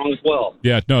 You it as wrong as well.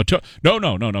 Yeah, no.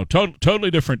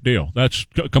 Totally different deal. That's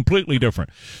completely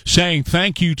different. Saying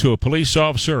thank you to a police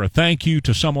officer or thank you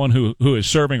to someone who is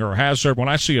serving or has served. When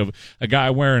I see a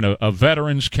guy wearing a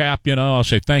veteran's cap, I'll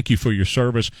say thank you for your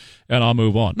service and I'll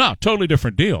move on. No, totally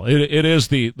different deal. It is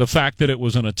the fact that it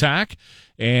was an attack,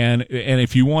 and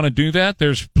if you want to do that,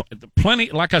 there's plenty.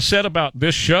 Like I said about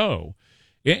this show,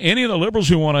 any of the liberals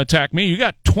who want to attack me, you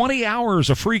got 20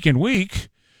 hours a freaking week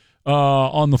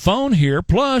on the phone here.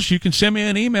 Plus, you can send me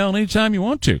an email anytime you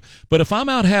want to. But if I'm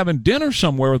out having dinner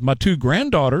somewhere with my two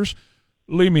granddaughters,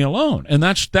 leave me alone. And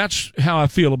that's how I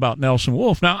feel about Nelson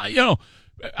Wolff. Now,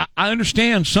 I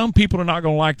understand some people are not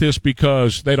going to like this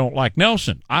because they don't like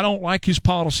Nelson. I don't like his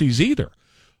policies either.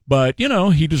 But,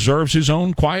 he deserves his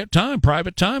own quiet time,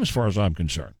 private time, as far as I'm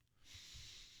concerned.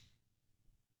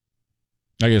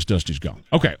 I guess Dusty's gone.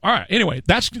 Okay, all right. Anyway,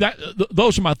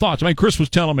 those are my thoughts. I mean, Chris was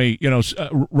telling me,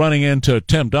 running into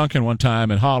Tim Duncan one time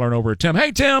and hollering over at Tim,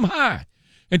 "Hey, Tim, hi."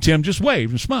 And Tim just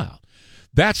waved and smiled.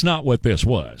 That's not what this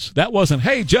was. That wasn't,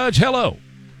 "Hey, Judge, hello."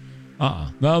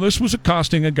 No, this was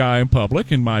accosting a guy in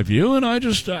public, in my view, and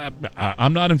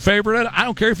I'm not in favor of it. I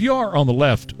don't care if you are on the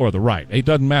left or the right. It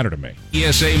doesn't matter to me.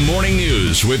 ESA Morning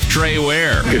News with Trey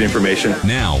Ware. Good information.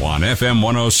 Now on FM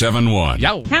 107.1.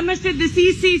 Yo. How much did the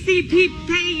CCCP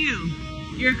pay you?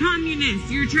 You're a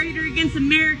communist. You're a traitor against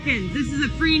Americans. This is a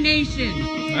free nation.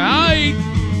 All right.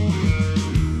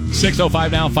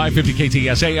 6:05 now, 550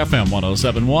 KTSA, FM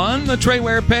 107.1. The Trey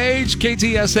Ware page,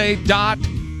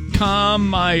 KTSA.com.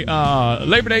 My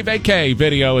Labor Day vacay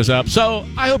video is up. So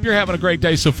I hope you're having a great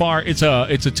day so far. It's a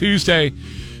Tuesday,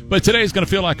 but today's going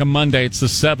to feel like a Monday. It's the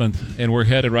 7th, and we're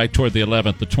headed right toward the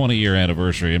 11th, the 20-year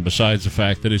anniversary. And besides the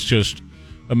fact that it's just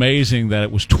amazing that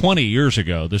it was 20 years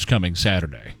ago this coming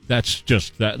Saturday. That's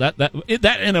just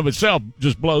that in of itself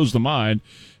just blows the mind.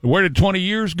 Where did 20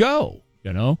 years go?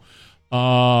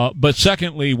 But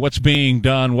secondly, what's being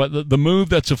done, the move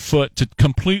that's afoot to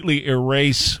completely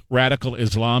erase radical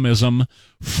Islamism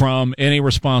from any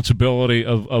responsibility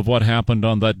of what happened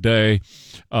on that day.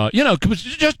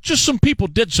 Just some people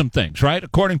did some things, right?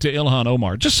 According to Ilhan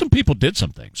Omar, just some people did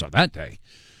some things on that day.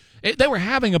 They were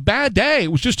having a bad day.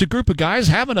 It was just a group of guys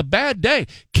having a bad day.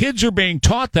 Kids are being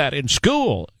taught that in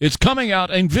school. It's coming out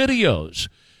in videos.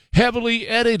 Heavily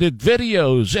edited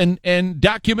videos and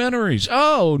documentaries.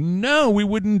 Oh, no, we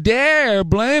wouldn't dare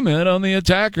blame it on the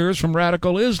attackers from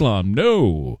radical Islam.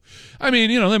 No. I mean,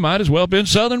 they might as well have been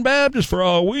Southern Baptists for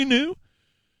all we knew.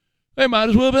 They might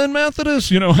as well have been Methodists.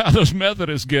 You know how those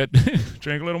Methodists get.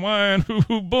 Drink a little wine.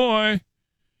 Ooh, boy.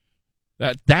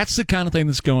 That's the kind of thing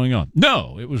that's going on.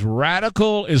 No, it was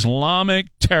radical Islamic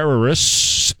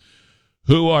terrorists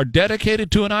who are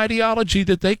dedicated to an ideology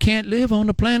that they can't live on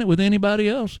the planet with anybody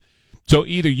else. So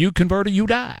either you convert or you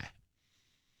die.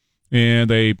 And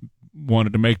they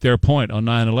wanted to make their point on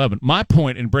 9/11. My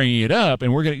point in bringing it up,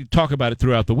 and we're going to talk about it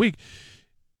throughout the week,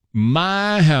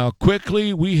 how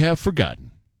quickly we have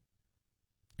forgotten.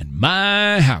 And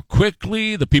how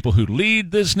quickly the people who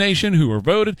lead this nation, who are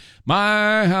voted,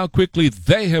 how quickly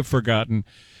they have forgotten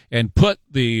and put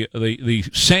the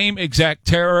same exact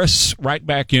terrorists right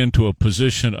back into a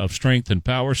position of strength and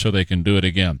power so they can do it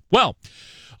again. Well,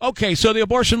 okay, so the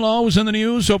abortion law was in the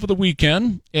news over the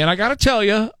weekend, and I got to tell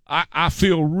you, I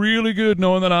feel really good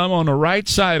knowing that I'm on the right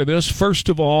side of this. First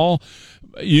of all,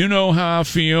 You know how I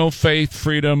feel, faith,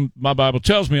 freedom. My Bible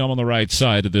tells me I'm on the right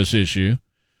side of this issue.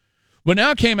 But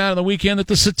now it came out of the weekend that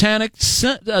the Satanic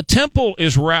Temple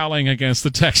is rallying against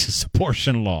the Texas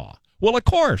abortion law. Well, of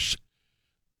course.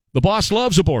 The boss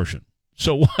loves abortion.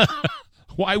 So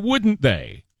why wouldn't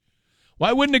they?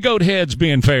 Why wouldn't the goat heads be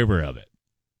in favor of it?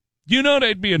 You know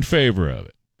they'd be in favor of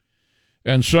it.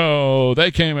 And so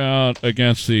they came out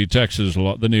against the Texas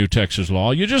law, the new Texas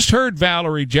law. You just heard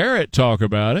Valerie Jarrett talk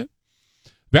about it.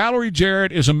 Valerie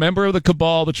Jarrett is a member of the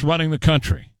cabal that's running the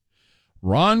country.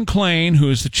 Ron Klain, who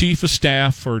is the chief of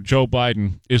staff for Joe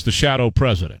Biden, is the shadow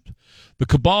president. The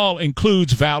cabal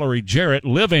includes Valerie Jarrett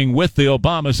living with the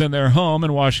Obamas in their home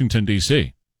in Washington,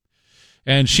 D.C.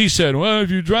 And she said, well,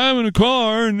 if you drive in a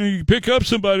car and you pick up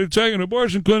somebody to take an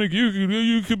abortion clinic,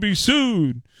 you could be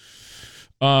sued.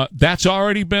 That's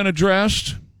already been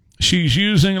addressed. She's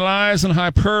using lies and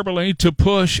hyperbole to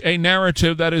push a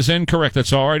narrative that is incorrect.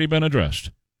 That's already been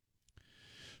addressed.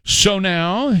 So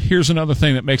now, here's another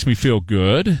thing that makes me feel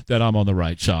good that I'm on the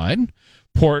right side.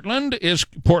 Portland,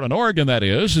 Oregon, that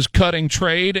is cutting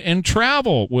trade and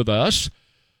travel with us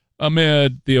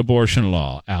amid the abortion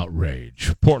law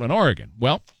outrage. Portland, Oregon.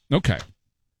 Well, okay.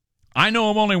 I know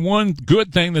of only one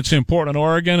good thing that's in Portland,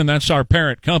 Oregon, and that's our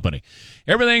parent company.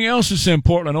 Everything else that's in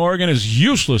Portland, Oregon is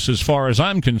useless as far as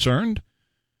I'm concerned.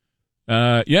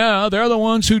 Yeah, they're the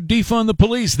ones who defund the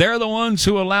police. They're the ones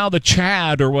who allow the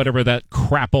Chad or whatever that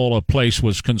crapola place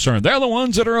was concerned. They're the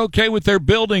ones that are okay with their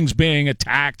buildings being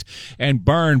attacked and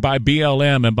burned by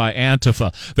BLM and by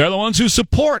Antifa. They're the ones who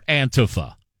support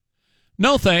Antifa.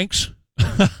 No thanks.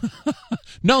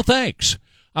 No thanks.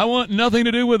 I want nothing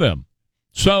to do with them.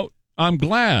 So I'm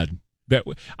glad that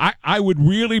I would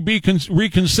really be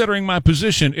reconsidering my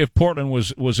position if Portland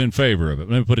was in favor of it.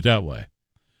 Let me put it that way.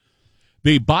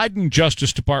 The Biden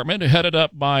Justice Department, headed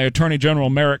up by Attorney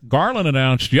General Merrick Garland,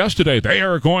 announced yesterday they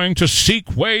are going to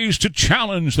seek ways to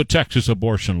challenge the Texas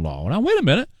abortion law. Now, wait a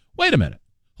minute.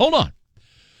 Hold on.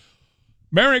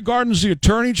 Merrick Garland's the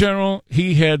Attorney General.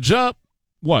 He heads up,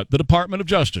 what, the Department of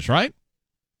Justice, right?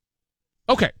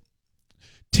 Okay.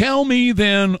 Tell me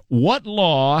then what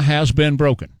law has been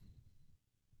broken.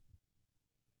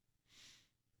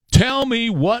 Tell me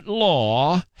what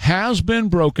law has been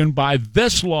broken by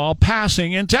this law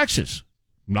passing in Texas.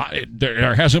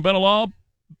 There hasn't been a law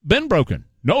been broken.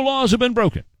 No laws have been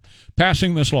broken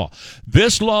passing this law.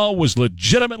 This law was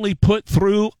legitimately put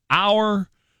through our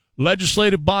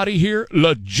legislative body here,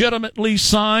 legitimately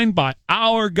signed by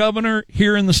our governor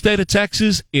here in the state of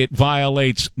Texas. It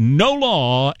violates no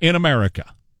law in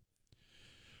America.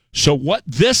 So what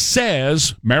this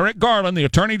says, Merrick Garland, the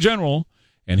Attorney General,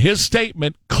 and his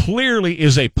statement clearly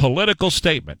is a political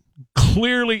statement,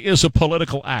 clearly is a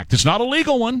political act. It's not a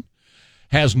legal one,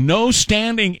 has no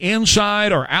standing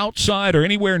inside or outside or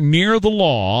anywhere near the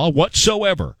law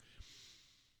whatsoever.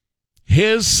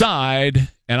 His side,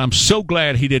 and I'm so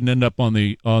glad he didn't end up on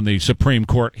the Supreme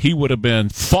Court. He would have been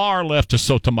far left to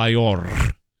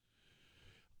Sotomayor.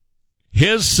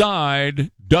 His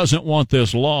side doesn't want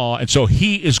this law, and so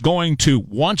he is going to,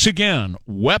 once again,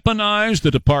 weaponize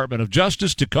the Department of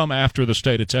Justice to come after the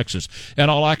state of Texas. And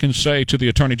all I can say to the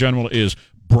Attorney General is,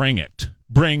 bring it.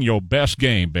 Bring your best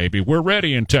game, baby. We're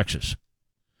ready in Texas.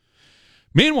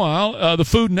 Meanwhile, the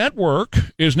Food Network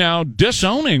is now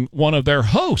disowning one of their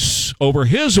hosts over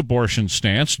his abortion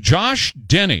stance, Josh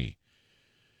Denny.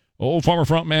 Old former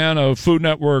frontman of Food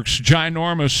Network's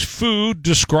Ginormous Food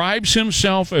describes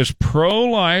himself as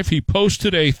pro-life. He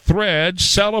posted a thread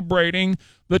celebrating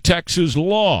the Texas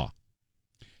law.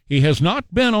 He has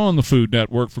not been on the Food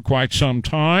Network for quite some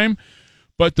time,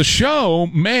 but the show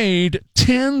made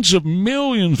tens of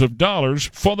millions of dollars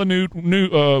for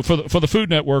the for the Food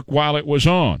Network while it was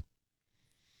on.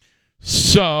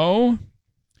 So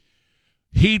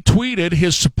he tweeted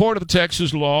his support of the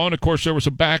Texas law, and of course there was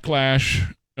a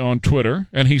backlash on Twitter,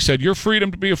 and he said, your freedom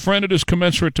to be offended is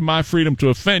commensurate to my freedom to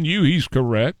offend you. He's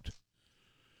correct.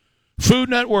 Food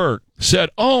Network said,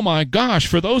 oh my gosh,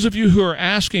 for those of you who are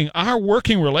asking, our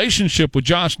working relationship with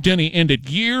Josh Denny ended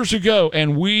years ago,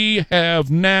 and we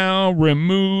have now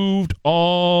removed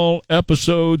all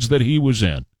episodes that he was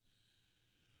in.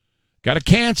 Got to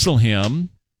cancel him,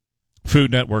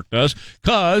 Food Network does,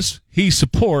 because he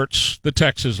supports the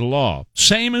Texas law.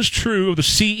 Same is true of the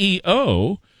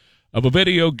CEO of a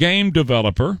video game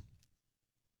developer,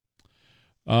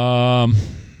 proud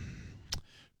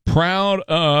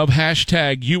of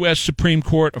hashtag U.S. Supreme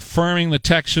Court affirming the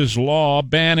Texas law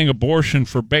banning abortion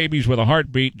for babies with a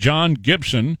heartbeat. John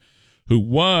Gibson, who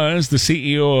was the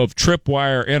CEO of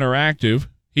Tripwire Interactive,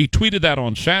 he tweeted that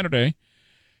on Saturday.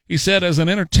 He said, as an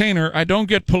entertainer, I don't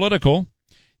get political,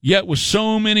 yet with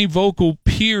so many vocal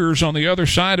peers on the other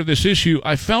side of this issue,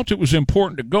 I felt it was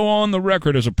important to go on the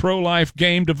record as a pro-life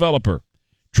game developer.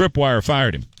 Tripwire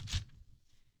fired him.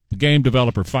 The game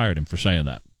developer fired him for saying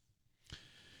that.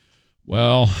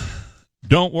 Well,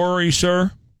 don't worry,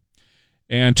 sir.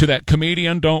 And to that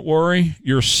comedian, don't worry.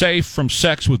 You're safe from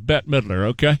sex with Bette Midler,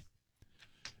 okay?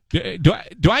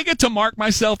 Do I get to mark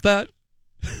myself that?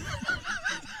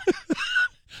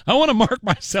 I want to mark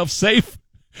myself safe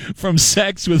from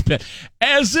sex with Bette.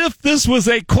 As if this was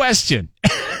a question.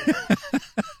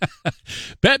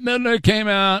 Bette Midler came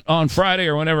out on Friday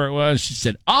or whenever it was. She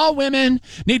said, all women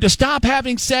need to stop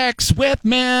having sex with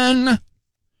men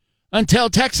until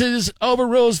Texas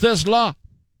overrules this law.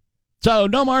 So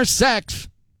no more sex.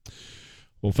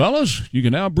 Well, fellas, you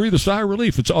can now breathe a sigh of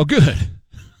relief. It's all good.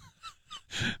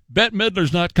 Bette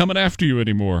Midler's not coming after you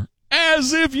anymore.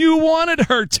 As if you wanted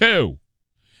her to.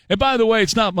 And by the way,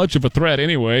 it's not much of a threat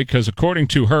anyway, because according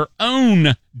to her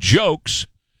own jokes,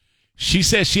 she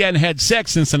says she hadn't had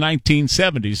sex since the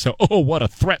 1970s. So, oh, what a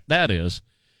threat that is.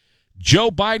 Joe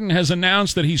Biden has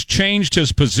announced that he's changed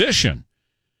his position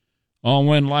on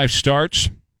when life starts.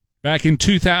 Back in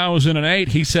 2008,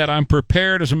 he said, I'm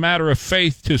prepared as a matter of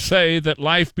faith to say that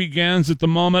life begins at the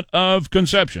moment of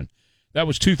conception. That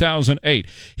was 2008.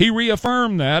 He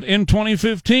reaffirmed that in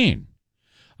 2015.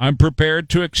 I'm prepared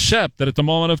to accept that at the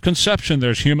moment of conception,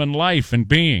 there's human life and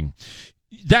being.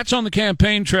 That's on the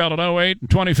campaign trail in 2008 and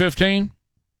 2015.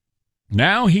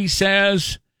 Now he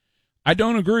says, I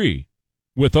don't agree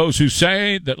with those who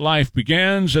say that life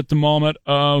begins at the moment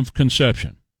of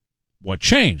conception. What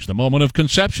changed? The moment of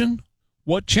conception?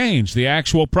 What changed? The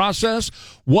actual process?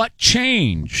 What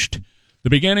changed?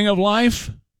 The beginning of life?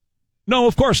 No,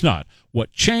 of course not.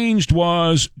 What changed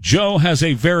was Joe has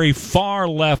a very far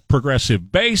left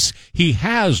progressive base. He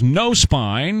has no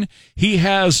spine. He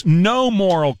has no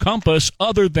moral compass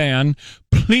other than,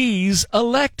 please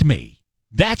elect me.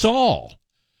 That's all.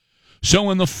 So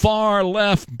in the far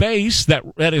left base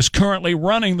that is currently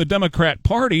running the Democrat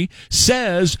Party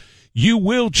says you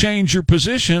will change your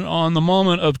position on the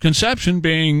moment of conception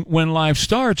being when life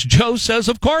starts. Joe says,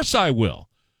 of course I will.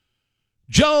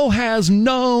 Joe has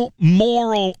no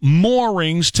moral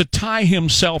moorings to tie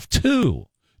himself to.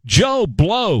 Joe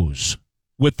blows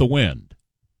with the wind.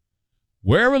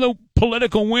 Wherever the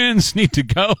political winds need to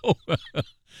go,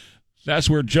 that's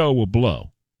where Joe will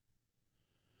blow.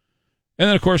 And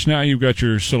then, of course, now you've got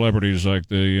your celebrities like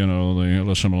the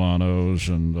Alyssa Milanos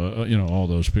and, all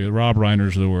those people, Rob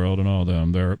Reiners of the world and all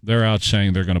them. They're out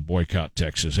saying they're going to boycott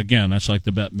Texas. Again, that's like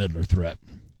the Bette Midler threat.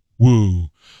 Woo.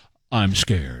 I'm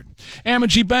scared.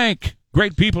 Amegy Bank.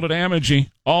 Great people at Amegy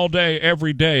all day,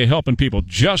 every day, helping people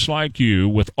just like you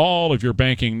with all of your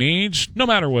banking needs, no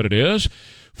matter what it is.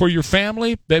 For your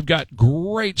family, they've got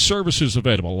great services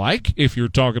available. Like if you're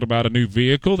talking about a new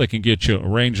vehicle, they can get you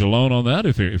arrange a loan on that.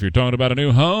 If you're talking about a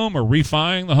new home or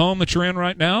refining the home that you're in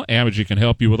right now, Amegy can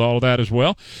help you with all of that as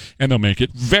well. And they'll make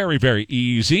it very, very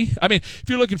easy. I mean, if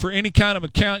you're looking for any kind of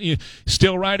account, you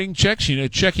still writing checks, you need a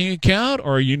checking account,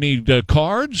 or you need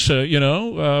cards,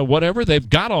 whatever, they've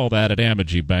got all that at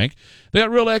Amegy Bank. They got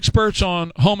real experts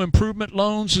on home improvement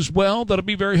loans as well. That'll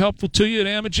be very helpful to you at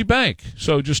Amegy Bank.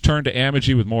 So just turn to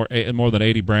Amegy with more than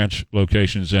 80 branch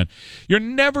locations. And you're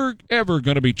never, ever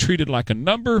going to be treated like a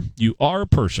number. You are a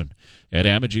person at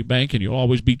Amegy Bank, and you'll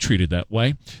always be treated that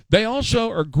way. They also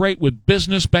are great with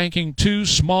business banking, too,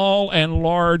 small and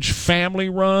large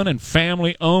family-run and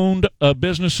family-owned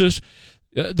businesses.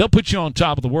 They'll put you on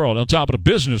top of the world, on top of the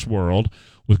business world,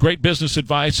 with great business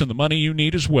advice and the money you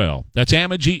need as well. That's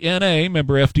Amegy NA,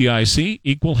 member FDIC,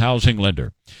 equal housing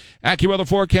lender. AccuWeather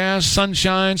forecast,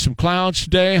 sunshine, some clouds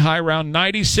today, high around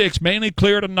 96, mainly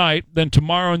clear tonight. Then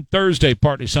tomorrow and Thursday,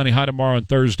 partly sunny, high tomorrow and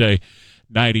Thursday,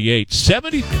 98.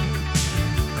 70.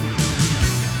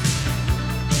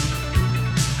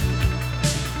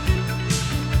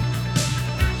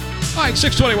 All right,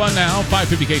 621 now,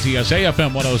 550 KTSA,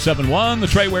 FM 1071, the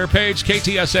Trey Ware page,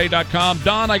 KTSA.com.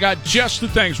 Don, I got just the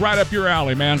things right up your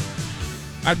alley, man.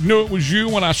 I knew it was you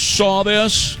when I saw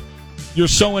this. You're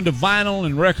so into vinyl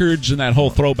and records and that whole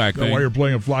throwback thing. Why you're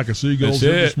playing a flock of seagulls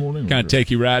here this morning? Kind of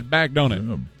take you right back, don't it?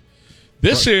 Yeah.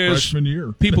 This is freshman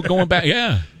year. People going back,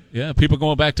 yeah, people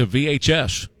going back to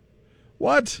VHS.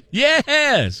 What?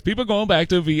 Yes, people going back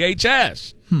to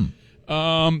VHS.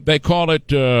 They call it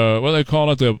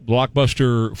the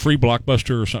Blockbuster, free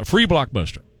Blockbuster or something. Free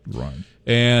Blockbuster. Right.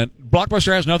 And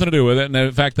Blockbuster has nothing to do with it. And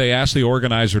in fact, they asked the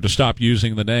organizer to stop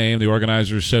using the name. The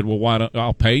organizer said, well, why don't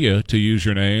I'll pay you to use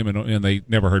your name? And they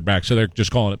never heard back. So they're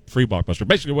just calling it free Blockbuster.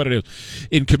 Basically what it is,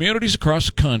 in communities across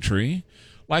the country,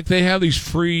 like they have these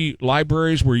free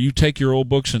libraries where you take your old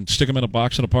books and stick them in a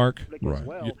box in a park.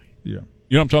 Right. Yeah.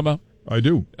 You know what I'm talking about? I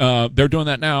do. They're doing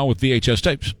that now with VHS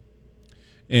tapes.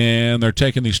 And they're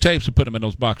taking these tapes and putting them in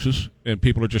those boxes, and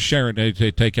people are just sharing. They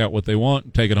take out what they want,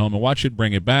 and take it home and watch it,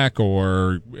 bring it back,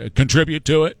 or contribute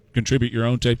to it. Contribute your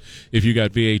own tape if you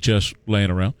got VHS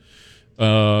laying around.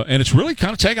 And it's really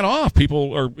kind of taken off.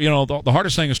 People are, the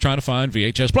hardest thing is trying to find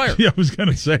VHS players. Yeah, I was going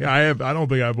to say, I don't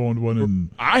think I've owned one in...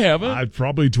 I haven't.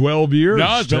 Probably 12 years.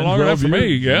 No, it's been longer enough for me,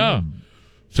 yeah.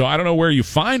 So I don't know where you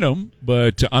find them,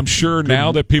 but I'm sure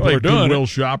now that people are doing Goodwill it.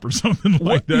 shop or something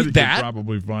like that, you could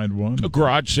probably find one. A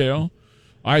garage sale,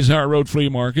 Eisenhower Road Flea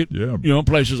Market,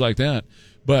 places like that.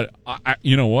 But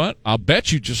you know what? I'll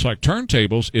bet you, just like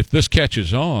turntables, if this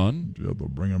catches on,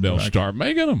 they'll start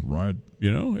making them. Right.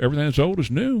 Everything that's old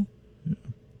is new. Yeah.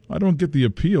 I don't get the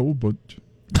appeal, but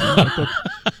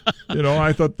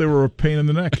I thought they were a pain in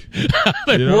the neck.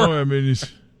 They were. I mean,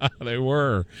 they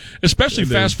were, especially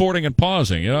fast forwarding and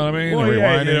pausing. You know what I mean? Well,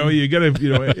 yeah, you got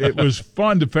to. It was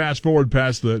fun to fast forward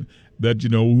past that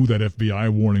FBI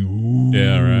warning. Ooh,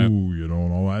 yeah, right. And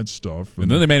all that stuff. And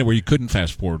then they made it where you couldn't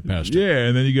fast forward past it. Yeah,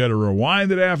 and then you got to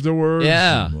rewind it afterwards.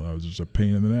 Yeah, that was just a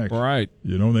pain in the neck. Right.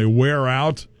 They wear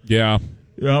out. Yeah.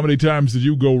 How many times did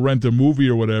you go rent a movie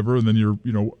or whatever, and then you're,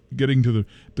 getting to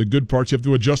the good parts, you have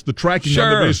to adjust the tracking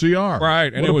on the VCR.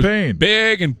 Right. And what it was pain.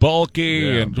 Big and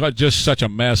bulky and just such a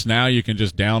mess. Now you can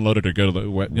just download it or go to the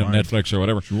Netflix or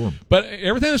whatever. Sure. But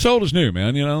everything that's old is new,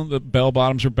 man. The bell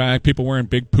bottoms are back. People wearing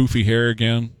big poofy hair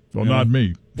again. Well, not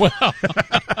me. Well,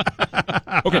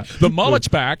 okay, the mullet's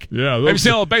back. Yeah. Have you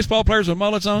seen all the baseball players with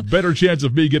mullets on? Better chance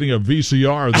of me getting a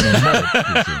VCR than a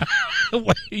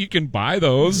mullet. You can buy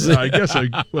those. Yeah, I guess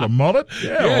with a mullet?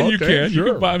 Yeah, you can. Sure.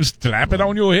 You can buy them, slap it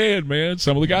on your head, man.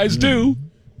 Some of the guys do.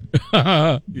 You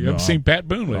haven't seen Pat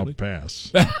Boone lately. I'll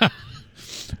pass.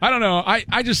 I don't know.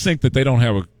 I just think that they don't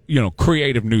have a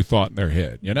creative new thought in their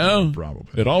head. Probably.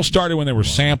 It all started when they were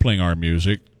sampling our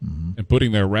music and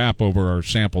putting their rap over our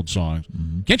sampled songs.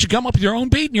 Can't you come up with your own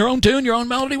beat and your own tune, your own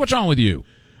melody? What's wrong with you?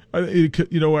 I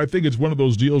think it's one of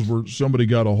those deals where somebody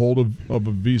got a hold of a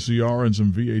VCR and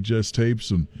some VHS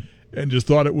tapes and just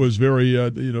thought it was very,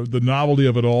 the novelty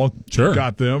of it all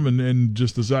got them and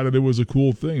just decided it was a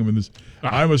cool thing. I mean,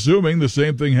 I'm assuming the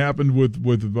same thing happened with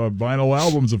vinyl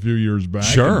albums a few years back.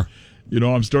 Sure. And,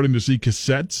 I'm starting to see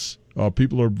cassettes.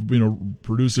 People are,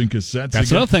 producing cassettes.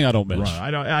 That's another thing I don't miss.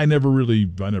 Right. I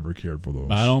never cared for those.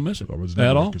 I don't miss it. I was at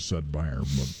never all. a cassette buyer.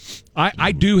 But,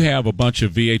 I do have a bunch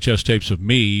of VHS tapes of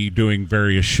me doing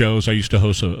various shows. I used to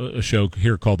host a show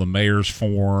here called the Mayor's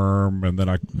Forum, and then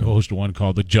I hosted one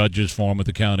called the Judge's Forum with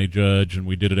the county judge, and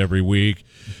we did it every week.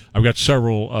 I've got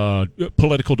several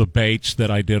political debates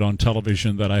that I did on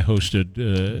television that I hosted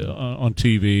on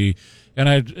TV, and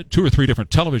I had 2 or 3 different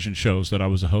television shows that I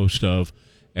was a host of.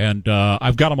 And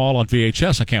I've got them all on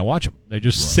VHS. I can't watch them. They're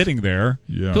just sitting there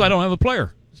because I don't have a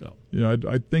player. So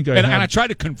I think and I tried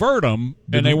to convert them,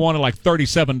 and they wanted like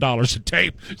 $37 a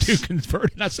tape to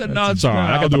convert. And I said, no, it's all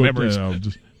right. I got the memories.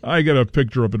 I got a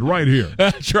picture of it right here.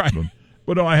 That's right.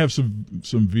 But no, I have some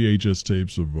VHS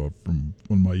tapes of from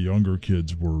when my younger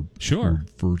kids were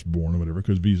first born or whatever,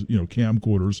 because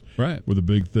camcorders were the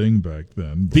big thing back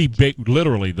then.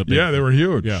 Literally the big. Yeah, they were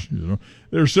huge. Yeah.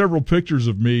 There are several pictures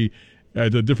of me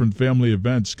at the different family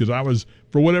events because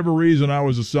for whatever reason, I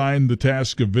was assigned the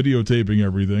task of videotaping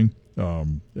everything.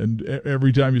 And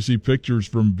every time you see pictures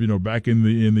from back in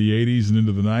the 80s and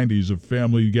into the 90s of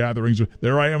family gatherings,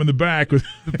 there I am in the back with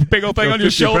the big old thing on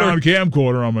your shoulder,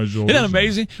 camcorder on my shoulder. Isn't that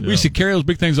amazing? Yeah. We used to carry those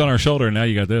big things on our shoulder, and now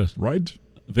you got this. Right.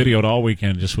 Videoed all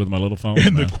weekend just with my little phone.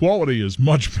 And the quality is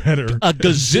much better. A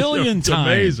gazillion it's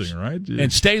times. Amazing, right?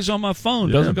 And stays on my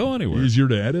phone. Doesn't go anywhere. Easier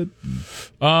to edit.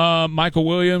 Michael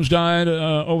Williams died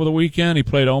over the weekend. He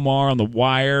played Omar on The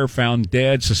Wire, found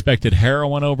dead, suspected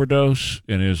heroin overdose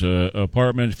in his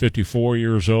apartment, 54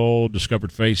 years old,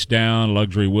 discovered face down,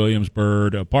 luxury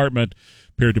Williamsburg apartment,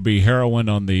 appeared to be heroin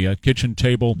on the kitchen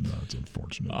table. No, it's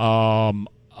unfortunate.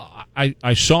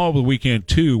 I saw over the weekend,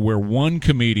 too, where one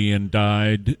comedian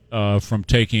died from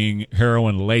taking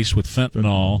heroin laced with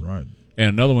fentanyl. Right. And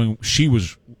another one, she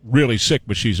was really sick,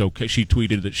 but she's okay. She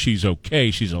tweeted that she's okay,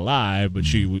 she's alive, but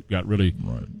she got really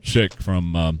sick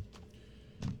from,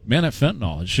 that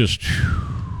fentanyl. It's just...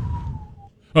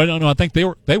 Oh no! I think they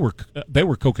were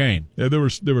cocaine. Yeah, they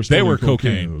were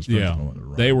cocaine. Yeah,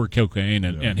 they were cocaine,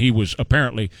 and he was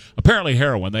apparently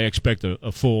heroin. They expect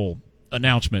a full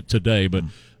announcement today, but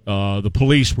the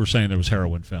police were saying there was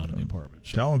heroin found in the apartment.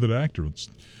 So. Talented actor. It's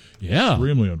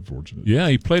extremely unfortunate. Yeah,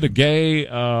 he played a gay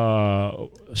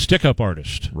stick-up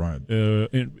artist, right?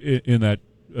 In that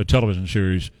television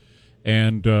series,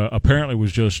 and apparently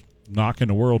was just knocking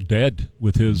the world dead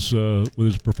with his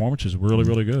performances. Really,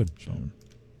 really good. So.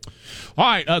 All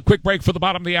right, a quick break for the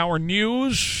bottom of the hour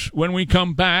news. When we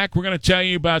come back, we're going to tell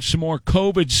you about some more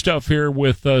COVID stuff here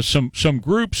with some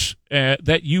groups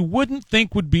that you wouldn't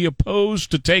think would be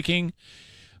opposed to taking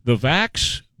the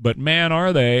vax, but man,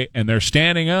 are they, and they're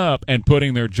standing up and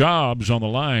putting their jobs on the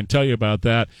line. Tell you about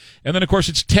that. And then, of course,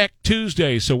 it's Tech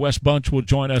Tuesday, so Wes Bunch will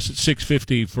join us at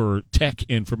 6:50 for tech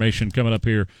information coming up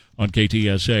here on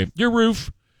KTSA. Your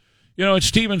roof. You know, it's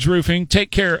Stevens Roofing.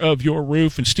 Take care of your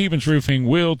roof, and Stevens Roofing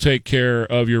will take care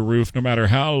of your roof no matter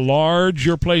how large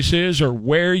your place is or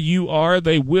where you are.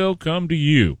 They will come to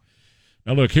you.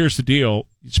 Now, look, here's the deal.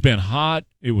 It's been hot.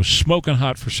 It was smoking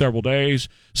hot for several days.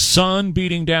 Sun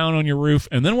beating down on your roof.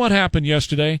 And then what happened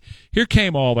yesterday? Here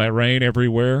came all that rain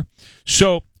everywhere.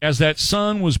 So as that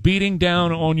sun was beating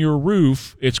down on your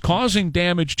roof, it's causing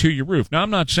damage to your roof. Now,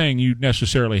 I'm not saying you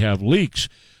necessarily have leaks,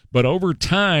 but over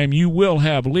time, you will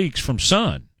have leaks from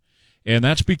sun. And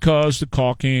that's because the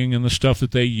caulking and the stuff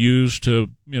that they use to,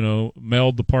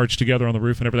 meld the parts together on the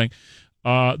roof and everything,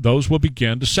 those will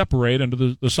begin to separate under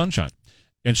the sunshine.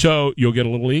 And so you'll get a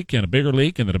little leak and a bigger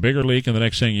leak and then a bigger leak, and the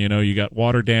next thing you know, you got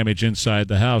water damage inside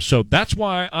the house. So that's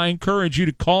why I encourage you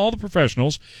to call the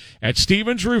professionals at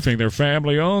Stevens Roofing. They're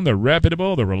family-owned, they're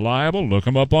reputable, they're reliable. Look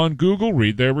them up on Google,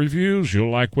 read their reviews.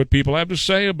 You'll like what people have to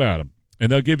say about them.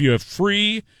 And they'll give you a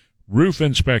free roof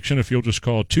inspection if you'll just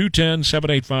call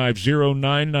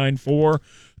 210-785-0994.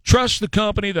 Trust the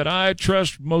company that I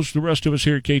trust, most of the rest of us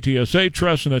here at KTSA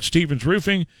trust, and that's Stevens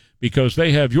Roofing, because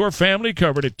they have your family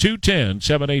covered at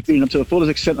 210-785. Up to the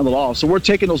fullest extent of the law. So we're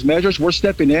taking those measures, we're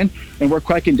stepping in, and we're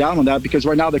cracking down on that, because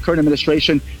right now the current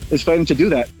administration is failing to do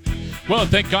that. Well,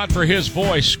 thank God for his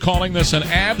voice, calling this an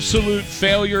absolute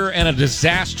failure and a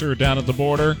disaster down at the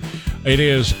border. It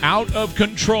is out of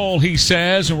control, he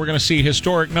says, and we're going to see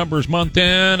historic numbers month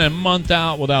in and month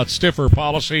out without stiffer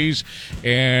policies.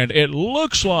 And it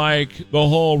looks like the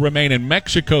whole Remain in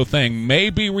Mexico thing may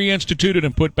be reinstituted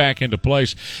and put back into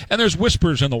place. And there's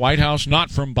whispers in the White House, not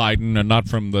from Biden and not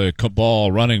from the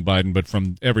cabal running Biden, but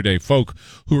from everyday folk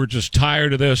who are just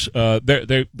tired of this.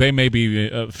 They may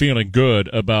be feeling good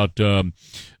about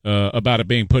it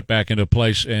being put back into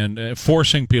place and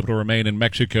forcing people to remain in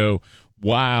Mexico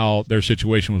while their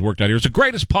situation was worked out here. It's the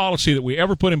greatest policy that we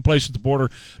ever put in place at the border.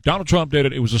 Donald Trump did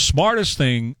it. It was the smartest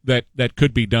thing that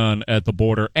could be done at the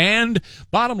border. And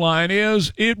bottom line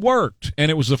is, it worked.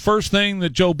 And it was the first thing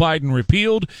that Joe Biden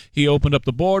repealed. He opened up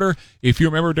the border. If you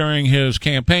remember during his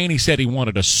campaign, he said he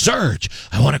wanted a surge.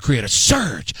 I want to create a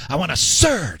surge. I want a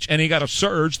surge. And he got a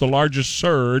surge, the largest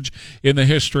surge in the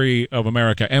history of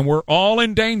America. And we're all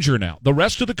in danger now. The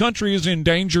rest of the country is in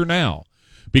danger now,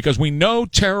 because we know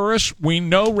terrorists, we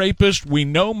know rapists, we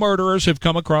know murderers have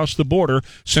come across the border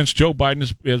since Joe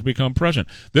Biden has become president.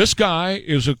 This guy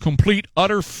is a complete,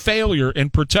 utter failure in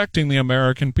protecting the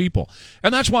American people.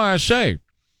 And that's why I say,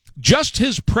 just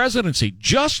his presidency,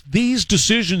 just these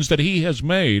decisions that he has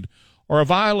made are a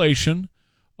violation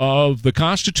of the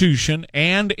Constitution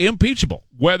and impeachable,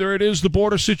 whether it is the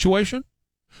border situation,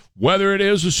 whether it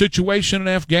is a situation in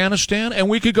Afghanistan, and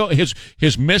we could go his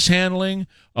mishandling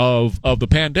of the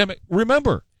pandemic.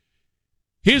 Remember,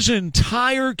 his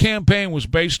entire campaign was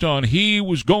based on he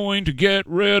was going to get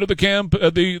rid of the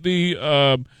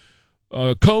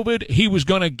COVID. He was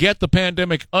going to get the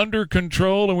pandemic under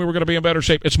control, and we were going to be in better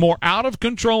shape. It's more out of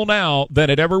control now than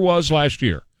it ever was last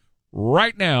year.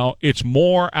 Right now, it's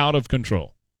more out of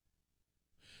control,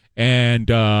 and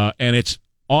it's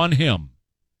on him,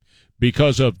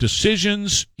 because of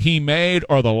decisions he made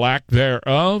or the lack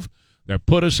thereof that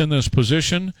put us in this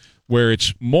position where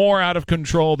it's more out of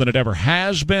control than it ever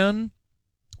has been.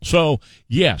 So,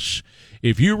 yes,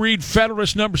 if you read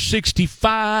Federalist number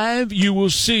 65, you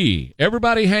will see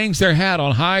everybody hangs their hat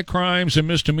on high crimes and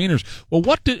misdemeanors. Well,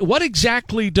 what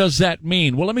exactly does that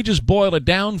mean? Well, let me just boil it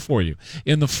down for you.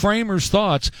 In the framers'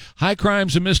 thoughts, high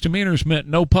crimes and misdemeanors meant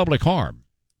no public harm.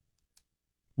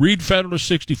 Read Federalist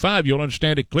 65, you'll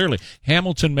understand it clearly.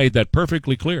 Hamilton made that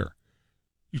perfectly clear.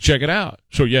 You check it out.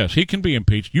 So, yes, he can be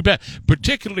impeached. You bet.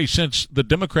 Particularly since the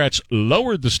Democrats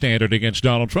lowered the standard against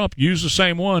Donald Trump, use the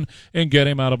same one and get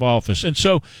him out of office. And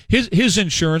so his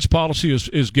insurance policy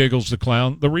is Giggles the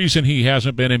Clown. The reason he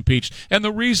hasn't been impeached and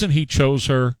the reason he chose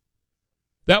her,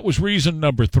 that was reason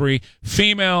number 3,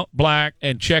 female, black,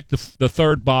 and check the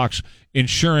third box,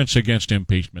 insurance against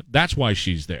impeachment. That's why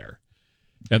she's there.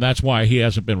 And that's why he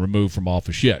hasn't been removed from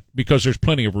office yet, because there's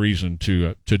plenty of reason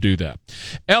to do that.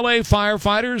 L.A.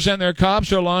 firefighters and their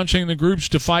cops are launching the Groups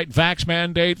to Fight Vax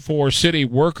mandate for city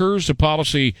workers. The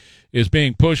policy is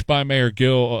being pushed by Mayor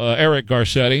Eric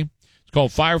Garcetti. It's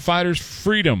called Firefighters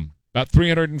Freedom. About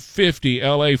 350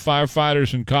 L.A.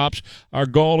 firefighters and cops. Our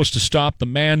goal is to stop the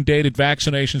mandated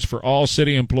vaccinations for all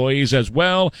city employees as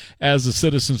well as the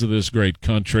citizens of this great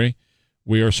country.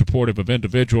 We are supportive of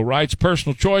individual rights,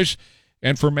 personal choice,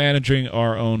 and for managing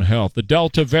our own health. The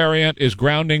Delta variant is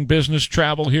grounding business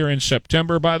travel here in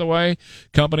September, by the way.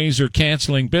 Companies are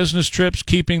canceling business trips,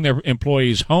 keeping their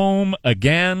employees home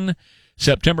again.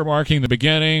 September marking the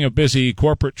beginning of busy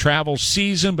corporate travel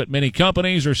season, but many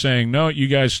companies are saying, no, you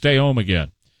guys stay home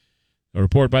again. A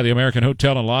report by the American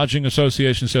Hotel and Lodging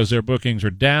Association says their bookings are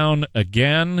down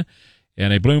again.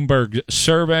 And a Bloomberg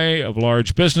survey of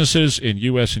large businesses in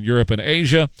U.S. and Europe and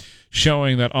Asia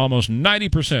showing that almost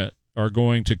 90% are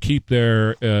going to keep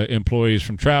their employees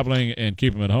from traveling and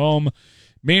keep them at home.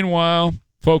 Meanwhile,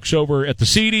 folks over at the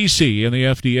CDC and the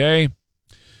FDA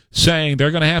saying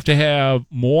they're going to have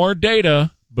more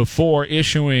data before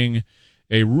issuing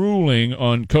a ruling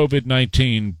on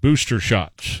COVID-19 booster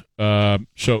shots.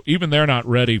 So even they're not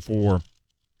ready for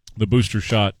the booster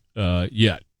shot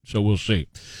yet. So we'll see.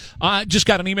 I just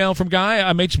got an email from Guy.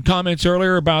 I made some comments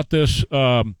earlier about this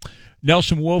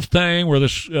Nelson Wolff thing where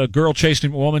this girl chased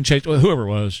him, whoever it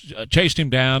was, chased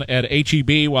him down at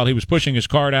HEB while he was pushing his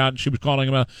cart out, and she was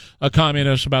calling him a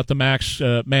communist about the max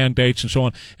mandates and so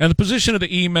on. And the position of the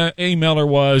emailer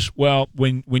was, well,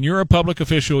 when you're a public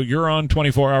official, you're on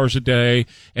 24 hours a day,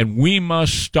 and we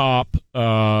must stop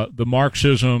the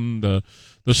Marxism, the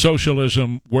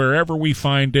socialism, wherever we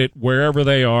find it, wherever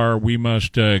they are, we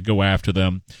must go after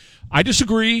them. I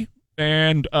disagree.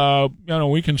 And,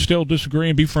 we can still disagree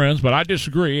and be friends, but I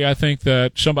disagree. I think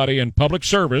that somebody in public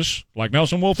service, like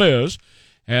Nelson Wolff has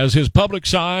his public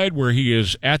side where he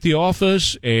is at the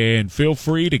office and feel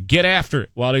free to get after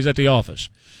it while he's at the office.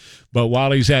 But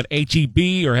while he's at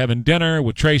HEB or having dinner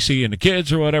with Tracy and the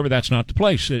kids or whatever, that's not the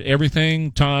place.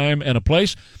 Everything, time, and a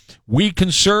place. We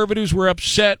conservatives were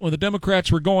upset when the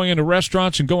Democrats were going into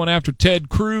restaurants and going after Ted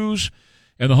Cruz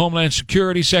and the Homeland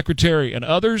Security Secretary and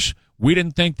others. We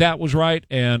didn't think that was right,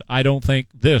 and I don't think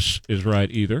this is right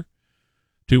either.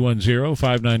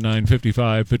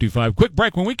 210-599-5555. Quick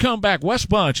break. When we come back, Wes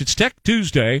Bunch, it's Tech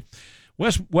Tuesday.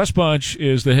 Wes Bunch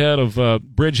is the head of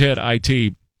Bridgehead IT.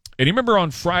 And you remember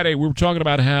on Friday we were talking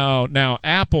about how now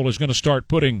Apple is going to start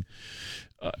putting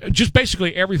just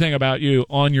basically everything about you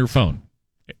on your phone.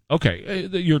 Okay,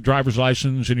 your driver's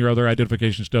license and your other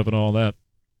identification stuff and all that.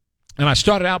 And I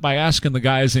started out by asking the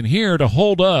guys in here to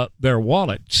hold up their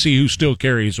wallet, see who still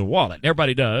carries a wallet.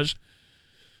 Everybody does,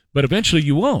 but eventually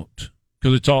you won't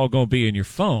because it's all going to be in your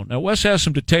phone. Now, Wes has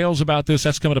some details about this.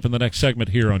 That's coming up in the next segment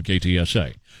here on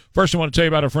KTSA. First, I want to tell you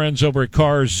about our friends over at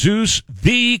Car Zeus,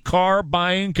 the car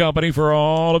buying company for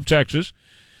all of Texas.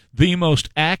 The most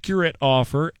accurate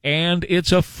offer, and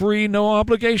it's a free,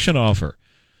 no-obligation offer.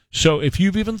 So if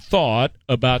you've even thought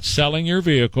about selling your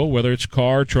vehicle, whether it's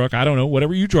car, truck, I don't know,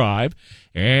 whatever you drive,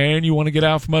 and you want to get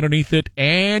out from underneath it,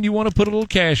 and you want to put a little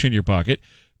cash in your pocket,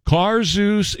 Car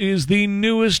Zeus is the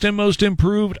newest and most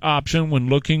improved option when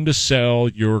looking to sell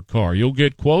your car. You'll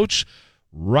get quotes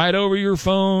right over your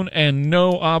phone and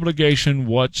no obligation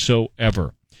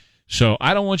whatsoever. So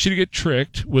I don't want you to get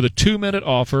tricked with a 2-minute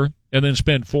offer and then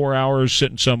spend 4 hours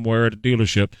sitting somewhere at a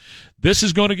dealership. This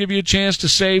is going to give you a chance to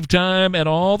save time and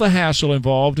all the hassle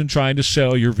involved in trying to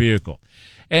sell your vehicle.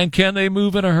 And can they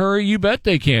move in a hurry? You bet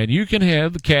they can. You can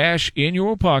have the cash in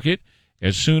your pocket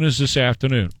as soon as this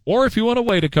afternoon. Or if you want to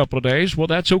wait a couple of days, well,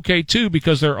 that's okay too,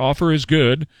 because their offer is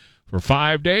good for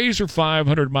 5 days or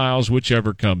 500 miles,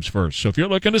 whichever comes first. So if you're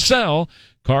looking to sell,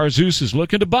 Car Zeus is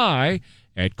looking to buy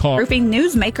at Roofing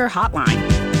Newsmaker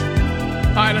Hotline.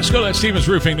 All right, let's go to that Stevens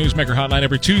Roofing Newsmaker Hotline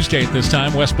every Tuesday at this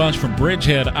time. Wes Bunch from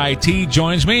Bridgehead IT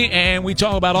joins me, and we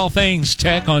talk about all things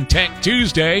tech on Tech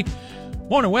Tuesday.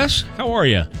 Morning, Wes. How are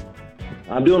you?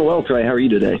 I'm doing well, Trey. How are you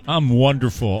today? I'm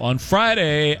wonderful. On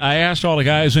Friday, I asked all the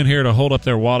guys in here to hold up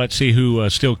their wallet, see who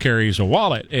still carries a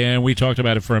wallet, and we talked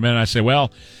about it for a minute. I said,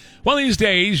 well, one of these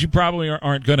days, you probably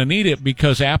aren't going to need it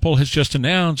because Apple has just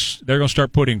announced they're going to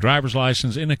start putting driver's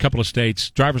license in a couple of states,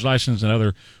 driver's license and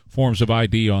other forms of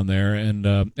ID on there. And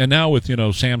now with,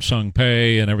 Samsung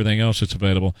Pay and everything else that's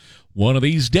available, one of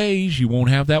these days you won't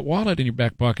have that wallet in your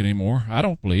back pocket anymore, I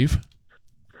don't believe.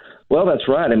 Well, that's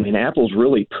right. I mean, Apple's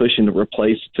really pushing to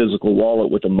replace physical wallet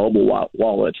with a mobile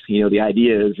wallet. The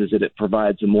idea is that it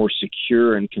provides a more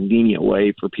secure and convenient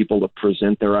way for people to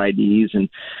present their IDs. And,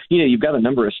 you've got a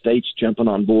number of states jumping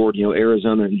on board.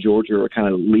 Arizona and Georgia are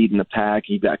kind of leading the pack.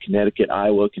 You've got Connecticut,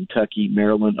 Iowa, Kentucky,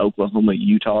 Maryland, Oklahoma,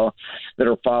 Utah that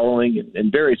are following,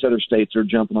 and various other states are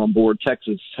jumping on board.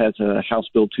 Texas has a House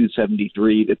Bill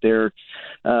 273 that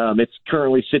it's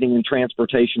currently sitting in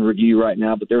transportation review right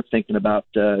now, but they're thinking about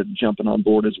jumping on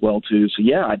board as well too. So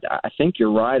yeah, I think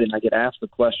you're right, and I get asked the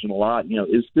question a lot.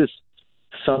 Is this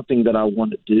something that I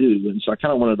want to do? And so I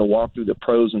kind of wanted to walk through the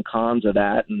pros and cons of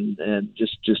that, and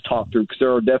just talk through, because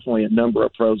there are definitely a number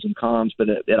of pros and cons. But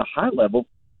at a high level,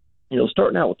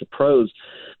 starting out with the pros,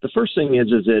 the first thing is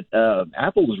that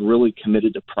Apple is really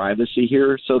committed to privacy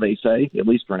here, so they say, at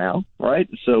least for now, right?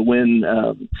 So when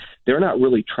they're not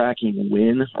really tracking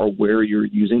when or where you're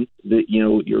using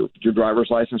your driver's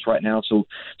license right now, so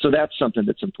that's something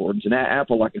that's important. And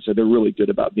Apple, like I said, they're really good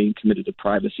about being committed to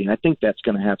privacy, and I think that's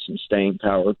going to have some staying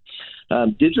power.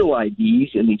 Digital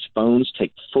IDs in these phones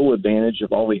take full advantage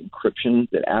of all the encryption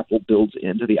that Apple builds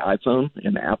into the iPhone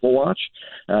and the Apple Watch.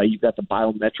 You've got the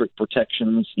biometric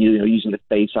protections, using the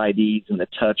Face IDs and the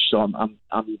touch. So I'm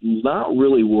not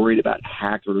really worried about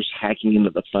hackers hacking into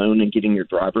the phone and getting your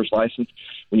driver's license.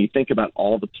 When you think about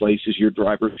all the places your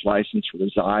driver's license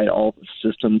reside, all the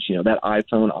systems, that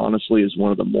iPhone honestly is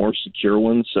one of the more secure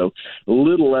ones. So a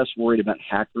little less worried about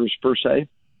hackers per se.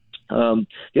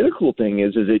 The other cool thing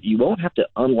is that you won't have to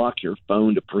unlock your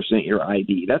phone to present your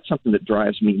ID. That's something that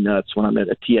drives me nuts when I'm at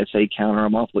a TSA counter.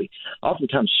 I'm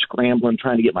oftentimes scrambling,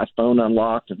 trying to get my phone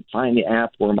unlocked and find the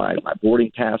app where my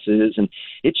boarding pass is. And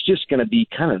it's just going to be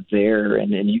kind of there,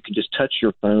 and you can just touch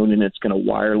your phone and it's going to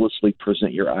wirelessly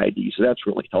present your ID. So that's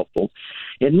really helpful.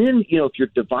 And then, if your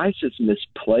device is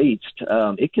misplaced,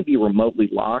 it can be remotely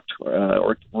locked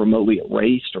or remotely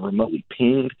erased or remotely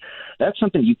pinged. That's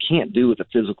something you can't do with a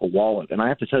physical wallet. And I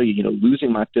have to tell you,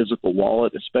 losing my physical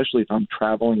wallet, especially if I'm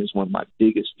traveling, is one of my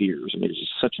biggest fears. I mean, it's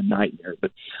just such a nightmare.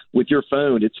 But with your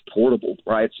phone, it's portable,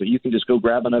 right? So you can just go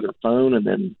grab another phone, and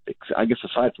then, I guess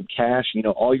aside from cash,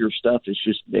 all your stuff is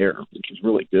just there, which is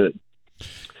really good.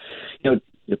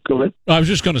 Go ahead. I was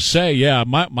just going to say, yeah,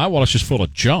 my wallet's just full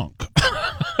of junk.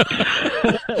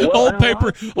 Old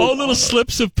paper, all little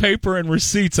slips of paper and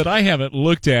receipts that I haven't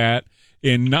looked at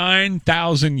in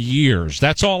 9,000 years.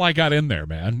 That's all I got in there,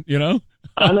 man.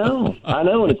 I know,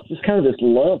 and it's just kind of this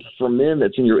lump for men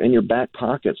that's in your back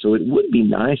pocket. So it would be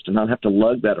nice to not have to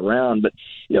lug that around. But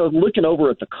looking over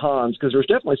at the cons, because there's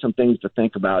definitely some things to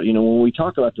think about. When we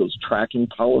talk about those tracking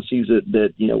policies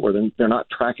that where they're not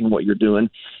tracking what you're doing,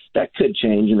 that could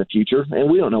change in the future,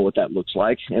 and we don't know what that looks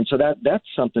like. And so that's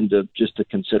something to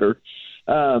consider.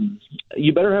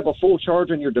 You better have a full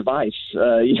charge on your device.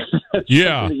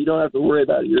 Yeah. You don't have to worry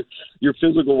about your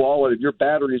physical wallet. If your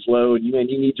battery's low and you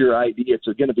need your ID, it's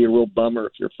going to be a real bummer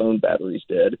if your phone battery's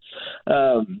dead.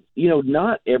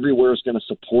 Not everywhere is going to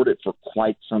support it for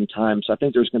quite some time. So I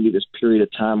think there's going to be this period of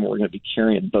time where we're going to be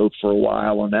carrying both for a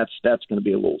while, and that's going to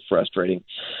be a little frustrating.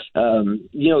 Then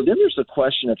there's the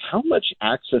question of how much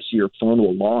access to your phone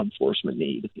will law enforcement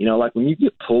need. Like when you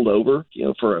get pulled over,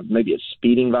 for maybe a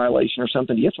speeding violation or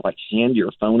something, do you have to hand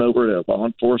your phone over to law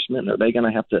enforcement? Are they going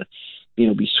to have to,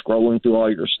 be scrolling through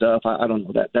all your stuff? I don't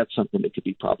know. That's something that could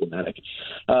be problematic.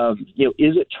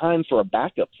 Is it time for a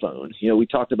backup phone? We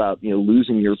talked about,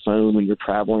 losing your phone when you're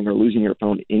traveling or losing your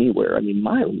phone anywhere. I mean,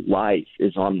 my life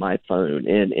is on my phone,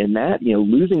 and that,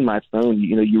 losing my phone,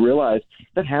 you realize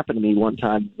that happened to me one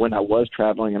time when I was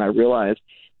traveling, and I realized,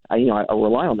 I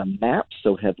rely on the map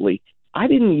so heavily. I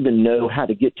didn't even know how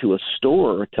to get to a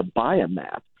store to buy a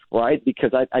map, right?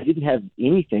 Because I didn't have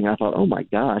anything. I thought, oh my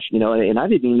gosh, and I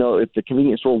didn't even know if the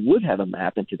convenience store would have a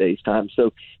map in today's time.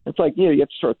 So it's like, you have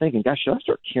to start thinking, gosh, should I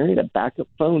start carrying a backup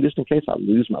phone just in case I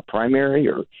lose my primary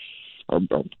or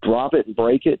drop it and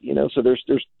break it? So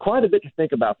there's quite a bit to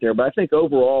think about there. But I think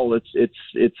overall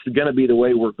it's going to be the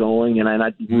way we're going, and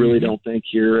I really don't think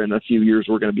here in a few years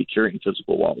we're going to be carrying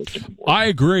physical wallets anymore. I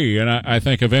agree, and I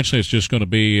think eventually it's just going to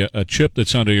be a chip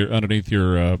that's underneath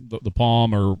your the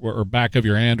palm or back of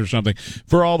your hand or something,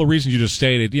 for all the reasons you just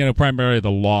stated. Primarily the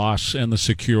loss and the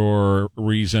secure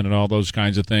reason and all those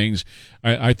kinds of things.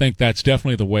 I think that's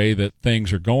definitely the way that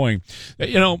things are going.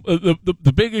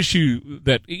 The big issue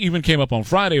that even came up on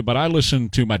Friday, but I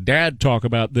listened to my dad talk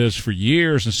about this for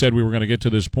years and said we were going to get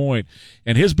to this point.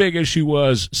 And his big issue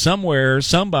was somewhere,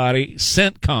 somebody,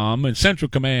 CENTCOM and Central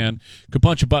Command could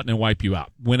punch a button and wipe you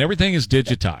out when everything is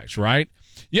digitized, right?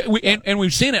 Yeah, and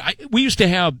we've seen it. We used to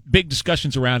have big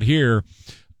discussions around here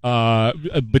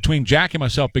between Jack and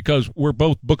myself because we're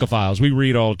both bookophiles. We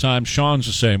read all the time. Sean's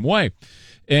the same way.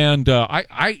 And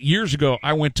I years ago,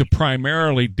 I went to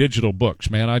primarily digital books,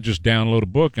 man. I'd just download a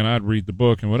book and I'd read the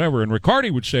book and whatever. And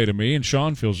Riccardi would say to me, and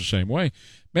Sean feels the same way,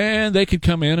 man, they could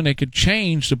come in and they could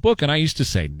change the book. And I used to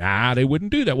say, nah, they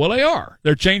wouldn't do that. Well, they are.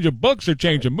 They're changing books. They're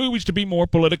changing movies to be more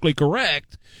politically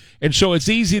correct. And so it's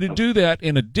easy to do that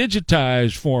in a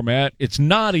digitized format. It's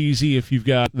not easy if you've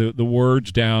got the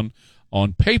words down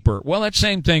on paper. Well, that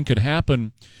same thing could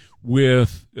happen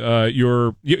with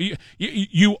you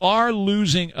are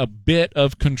losing a bit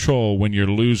of control when you're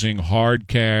losing hard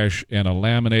cash and a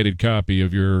laminated copy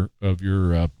of your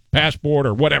passport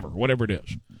or whatever it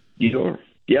is. You are.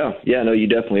 Yeah, no, you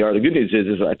definitely are. The good news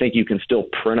is I think you can still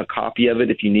print a copy of it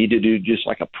if you need to do just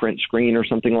like a print screen or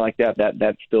something like that.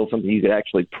 That's still something you could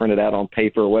actually print it out on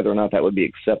paper. Whether or not that would be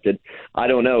accepted, I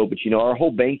don't know. But, our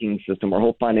whole banking system, our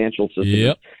whole financial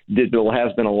system, digital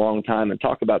has been a long time. And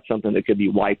talk about something that could be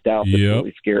wiped out. That's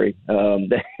really scary.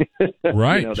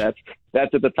 Right.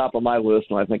 That's at the top of my list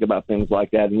when I think about things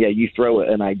like that. And, you throw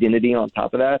an identity on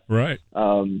top of that. Right.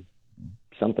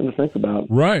 Something to think about.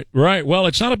 Right. Well,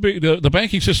 it's not a big. The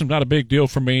banking system's not a big deal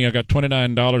for me. I got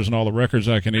 $29 and all the records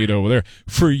I can eat over there.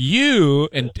 For you,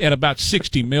 and about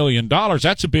 $60 million,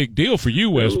 that's a big deal for you,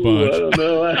 Wes Bunch. I don't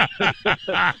know.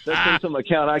 That's in some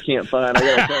account I can't find. I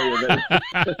got to tell you,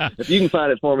 man. If you can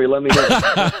find it for me, let me know.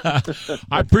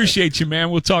 I appreciate you,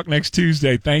 man. We'll talk next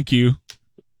Tuesday. Thank you.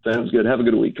 Sounds good. Have a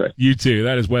good week, Trey. You too.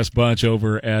 That is Wes Bunch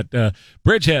over at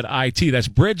Bridgehead IT. That's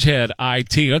Bridgehead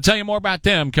IT. I'll tell you more about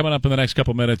them coming up in the next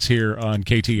couple minutes here on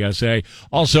KTSA.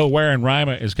 Also, Ware and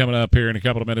Rima is coming up here in a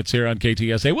couple of minutes here on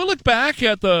KTSA. We'll look back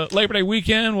at the Labor Day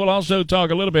weekend. We'll also talk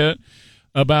a little bit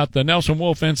about the Nelson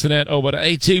Wolff incident over at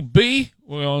ATB.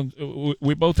 Well,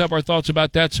 we both have our thoughts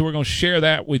about that, so we're going to share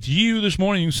that with you this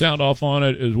morning. You can sound off on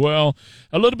it as well.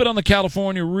 A little bit on the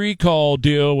California recall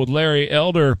deal with Larry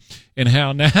Elder and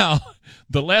how now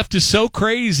the left is so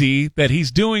crazy that he's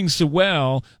doing so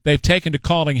well, they've taken to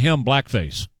calling him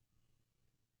blackface.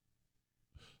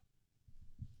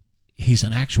 He's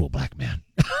an actual black man.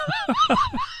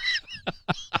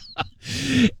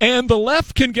 And the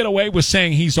left can get away with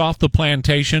saying he's off the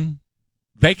plantation.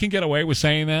 They can get away with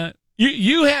saying that.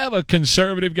 You have a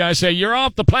conservative guy say, you're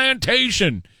off the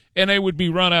plantation, and they would be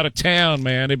run out of town,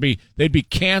 man. They'd be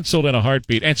canceled in a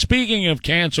heartbeat. And speaking of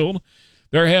canceled,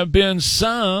 there have been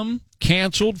some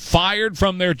canceled, fired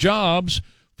from their jobs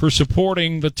for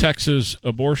supporting the Texas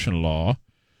abortion law.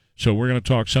 So we're going to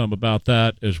talk some about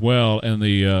that as well. And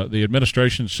the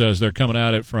administration says they're coming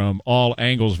at it from all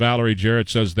angles. Valerie Jarrett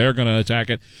says they're going to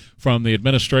attack it from the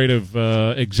administrative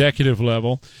executive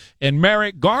level. And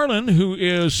Merrick Garland, who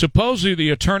is supposedly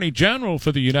the Attorney General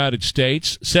for the United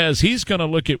States, says he's going to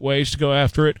look at ways to go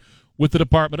after it with the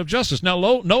Department of Justice. Now,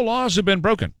 no laws have been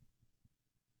broken.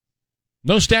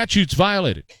 No statutes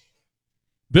violated.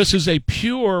 This is a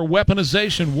pure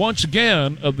weaponization, once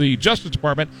again, of the Justice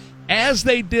Department, as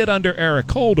they did under Eric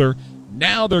Holder.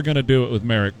 Now they're going to do it with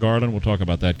Merrick Garland. We'll talk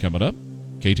about that coming up.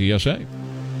 KTSA.